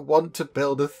 I want to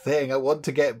build a thing. I want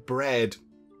to get bread.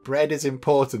 Bread is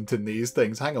important in these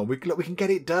things. Hang on, we can get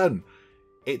it done.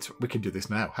 We can do this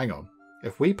now. Hang on.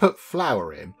 If we put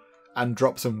flour in and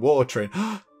drop some water in,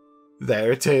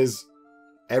 there it is.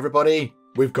 Everybody,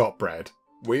 we've got bread.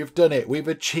 We've done it. We've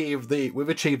achieved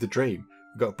the dream.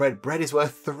 We've got bread. Bread is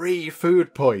worth 3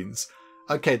 food points.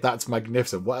 Okay, that's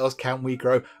magnificent. What else can we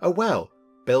grow? A well.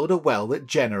 Build a well that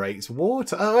generates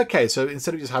water. Oh, okay. So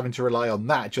instead of just having to rely on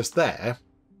that just there,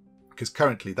 because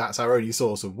currently that's our only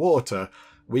source of water,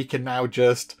 we can now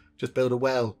just build a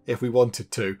well if we wanted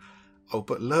to. Oh,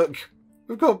 but look,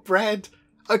 we've got bread.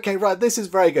 Okay, right, this is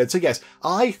very good. So yes,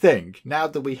 I think now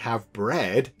that we have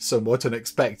bread, somewhat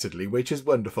unexpectedly, which is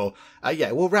wonderful,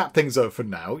 yeah, we'll wrap things up for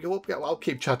now. I'll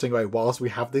keep chatting away whilst we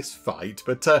have this fight,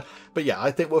 but yeah,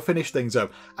 I think we'll finish things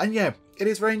up. And yeah, it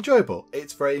is very enjoyable.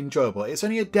 It's very enjoyable. It's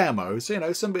only a demo, so, you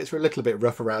know, some bits are a little bit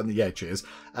rough around the edges.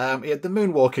 Yeah, the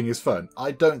moonwalking is fun.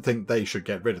 I don't think they should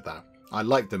get rid of that. I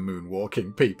like the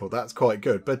moonwalking people. That's quite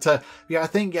good. But yeah, I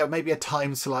think maybe a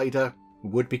time slider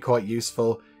would be quite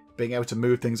useful. Being able to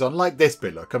move things on like this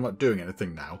bit. Look, I'm not doing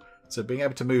anything now. So being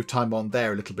able to move time on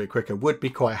there a little bit quicker would be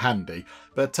quite handy.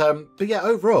 But yeah,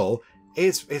 overall,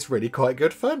 it's really quite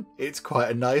good fun. It's quite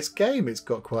a nice game. It's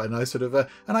got quite a nice sort of a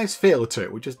nice feel to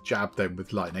it. We just jab them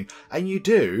with lightning. And you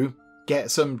do get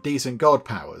some decent god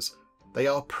powers. They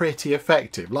are pretty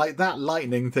effective. Like that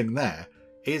lightning thing there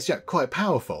is quite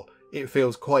powerful. It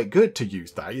feels quite good to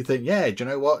use that. You think, yeah, do you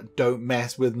know what? Don't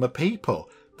mess with my people.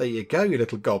 There you go, you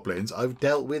little goblins. I've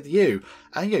dealt with you.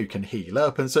 And you can heal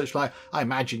up and such like. I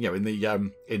imagine, in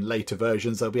the in later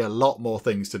versions, there'll be a lot more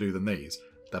things to do than these.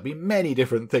 There'll be many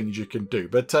different things you can do.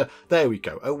 But there we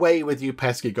go. Away with you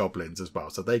pesky goblins as well.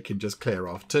 So they can just clear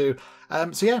off too.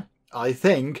 So yeah, I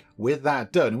think with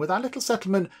that done, with our little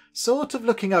settlement sort of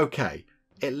looking okay,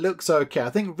 it looks okay. I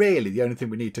think really the only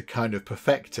thing we need to kind of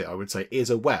perfect it, I would say,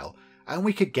 is a well. And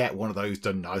we could get one of those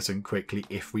done nice and quickly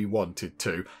if we wanted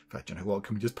to. In fact, you know what?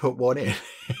 Can we just put one in?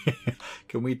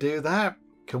 Can we do that?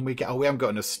 Can we get... Oh, we haven't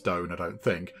got enough stone, I don't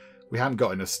think. We haven't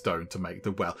got enough stone to make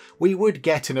the well. We would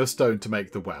get enough stone to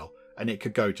make the well. And it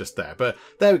could go just there. But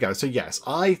there we go. So yes,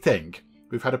 I think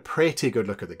we've had a pretty good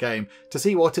look at the game to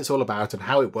see what it's all about and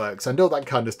how it works and all that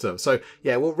kind of stuff. So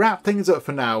yeah, we'll wrap things up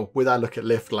for now with our look at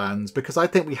Liftlands, because I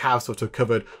think we have sort of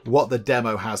covered what the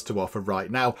demo has to offer right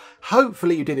now.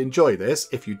 Hopefully you did enjoy this.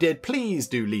 If you did, please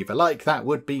do leave a like. That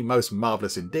would be most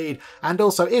marvellous indeed. And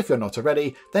also, if you're not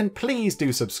already, then please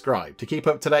do subscribe to keep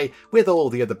up to date with all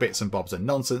the other bits and bobs and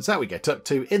nonsense that we get up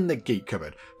to in the Geek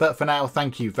Cupboard. But for now,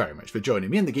 thank you very much for joining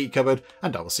me in the Geek Cupboard,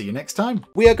 and I will see you next time.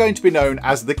 We are going to be known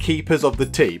as the Keepers of the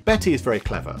Tea. Betty is very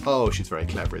clever. Oh, she's very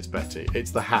clever, it's Betty.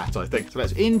 It's the hat, I think. So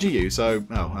let's injure you. So,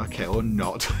 oh, okay, or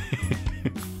not.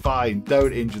 Fine,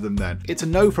 don't injure them then. It's a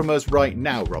no from us right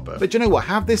now, Robert. But you know what?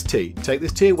 Have this tea. Take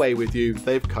this tea away with you.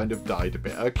 They've kind of died a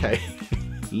bit. Okay.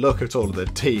 Look at all of the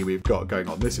tea we've got going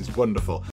on. This is wonderful.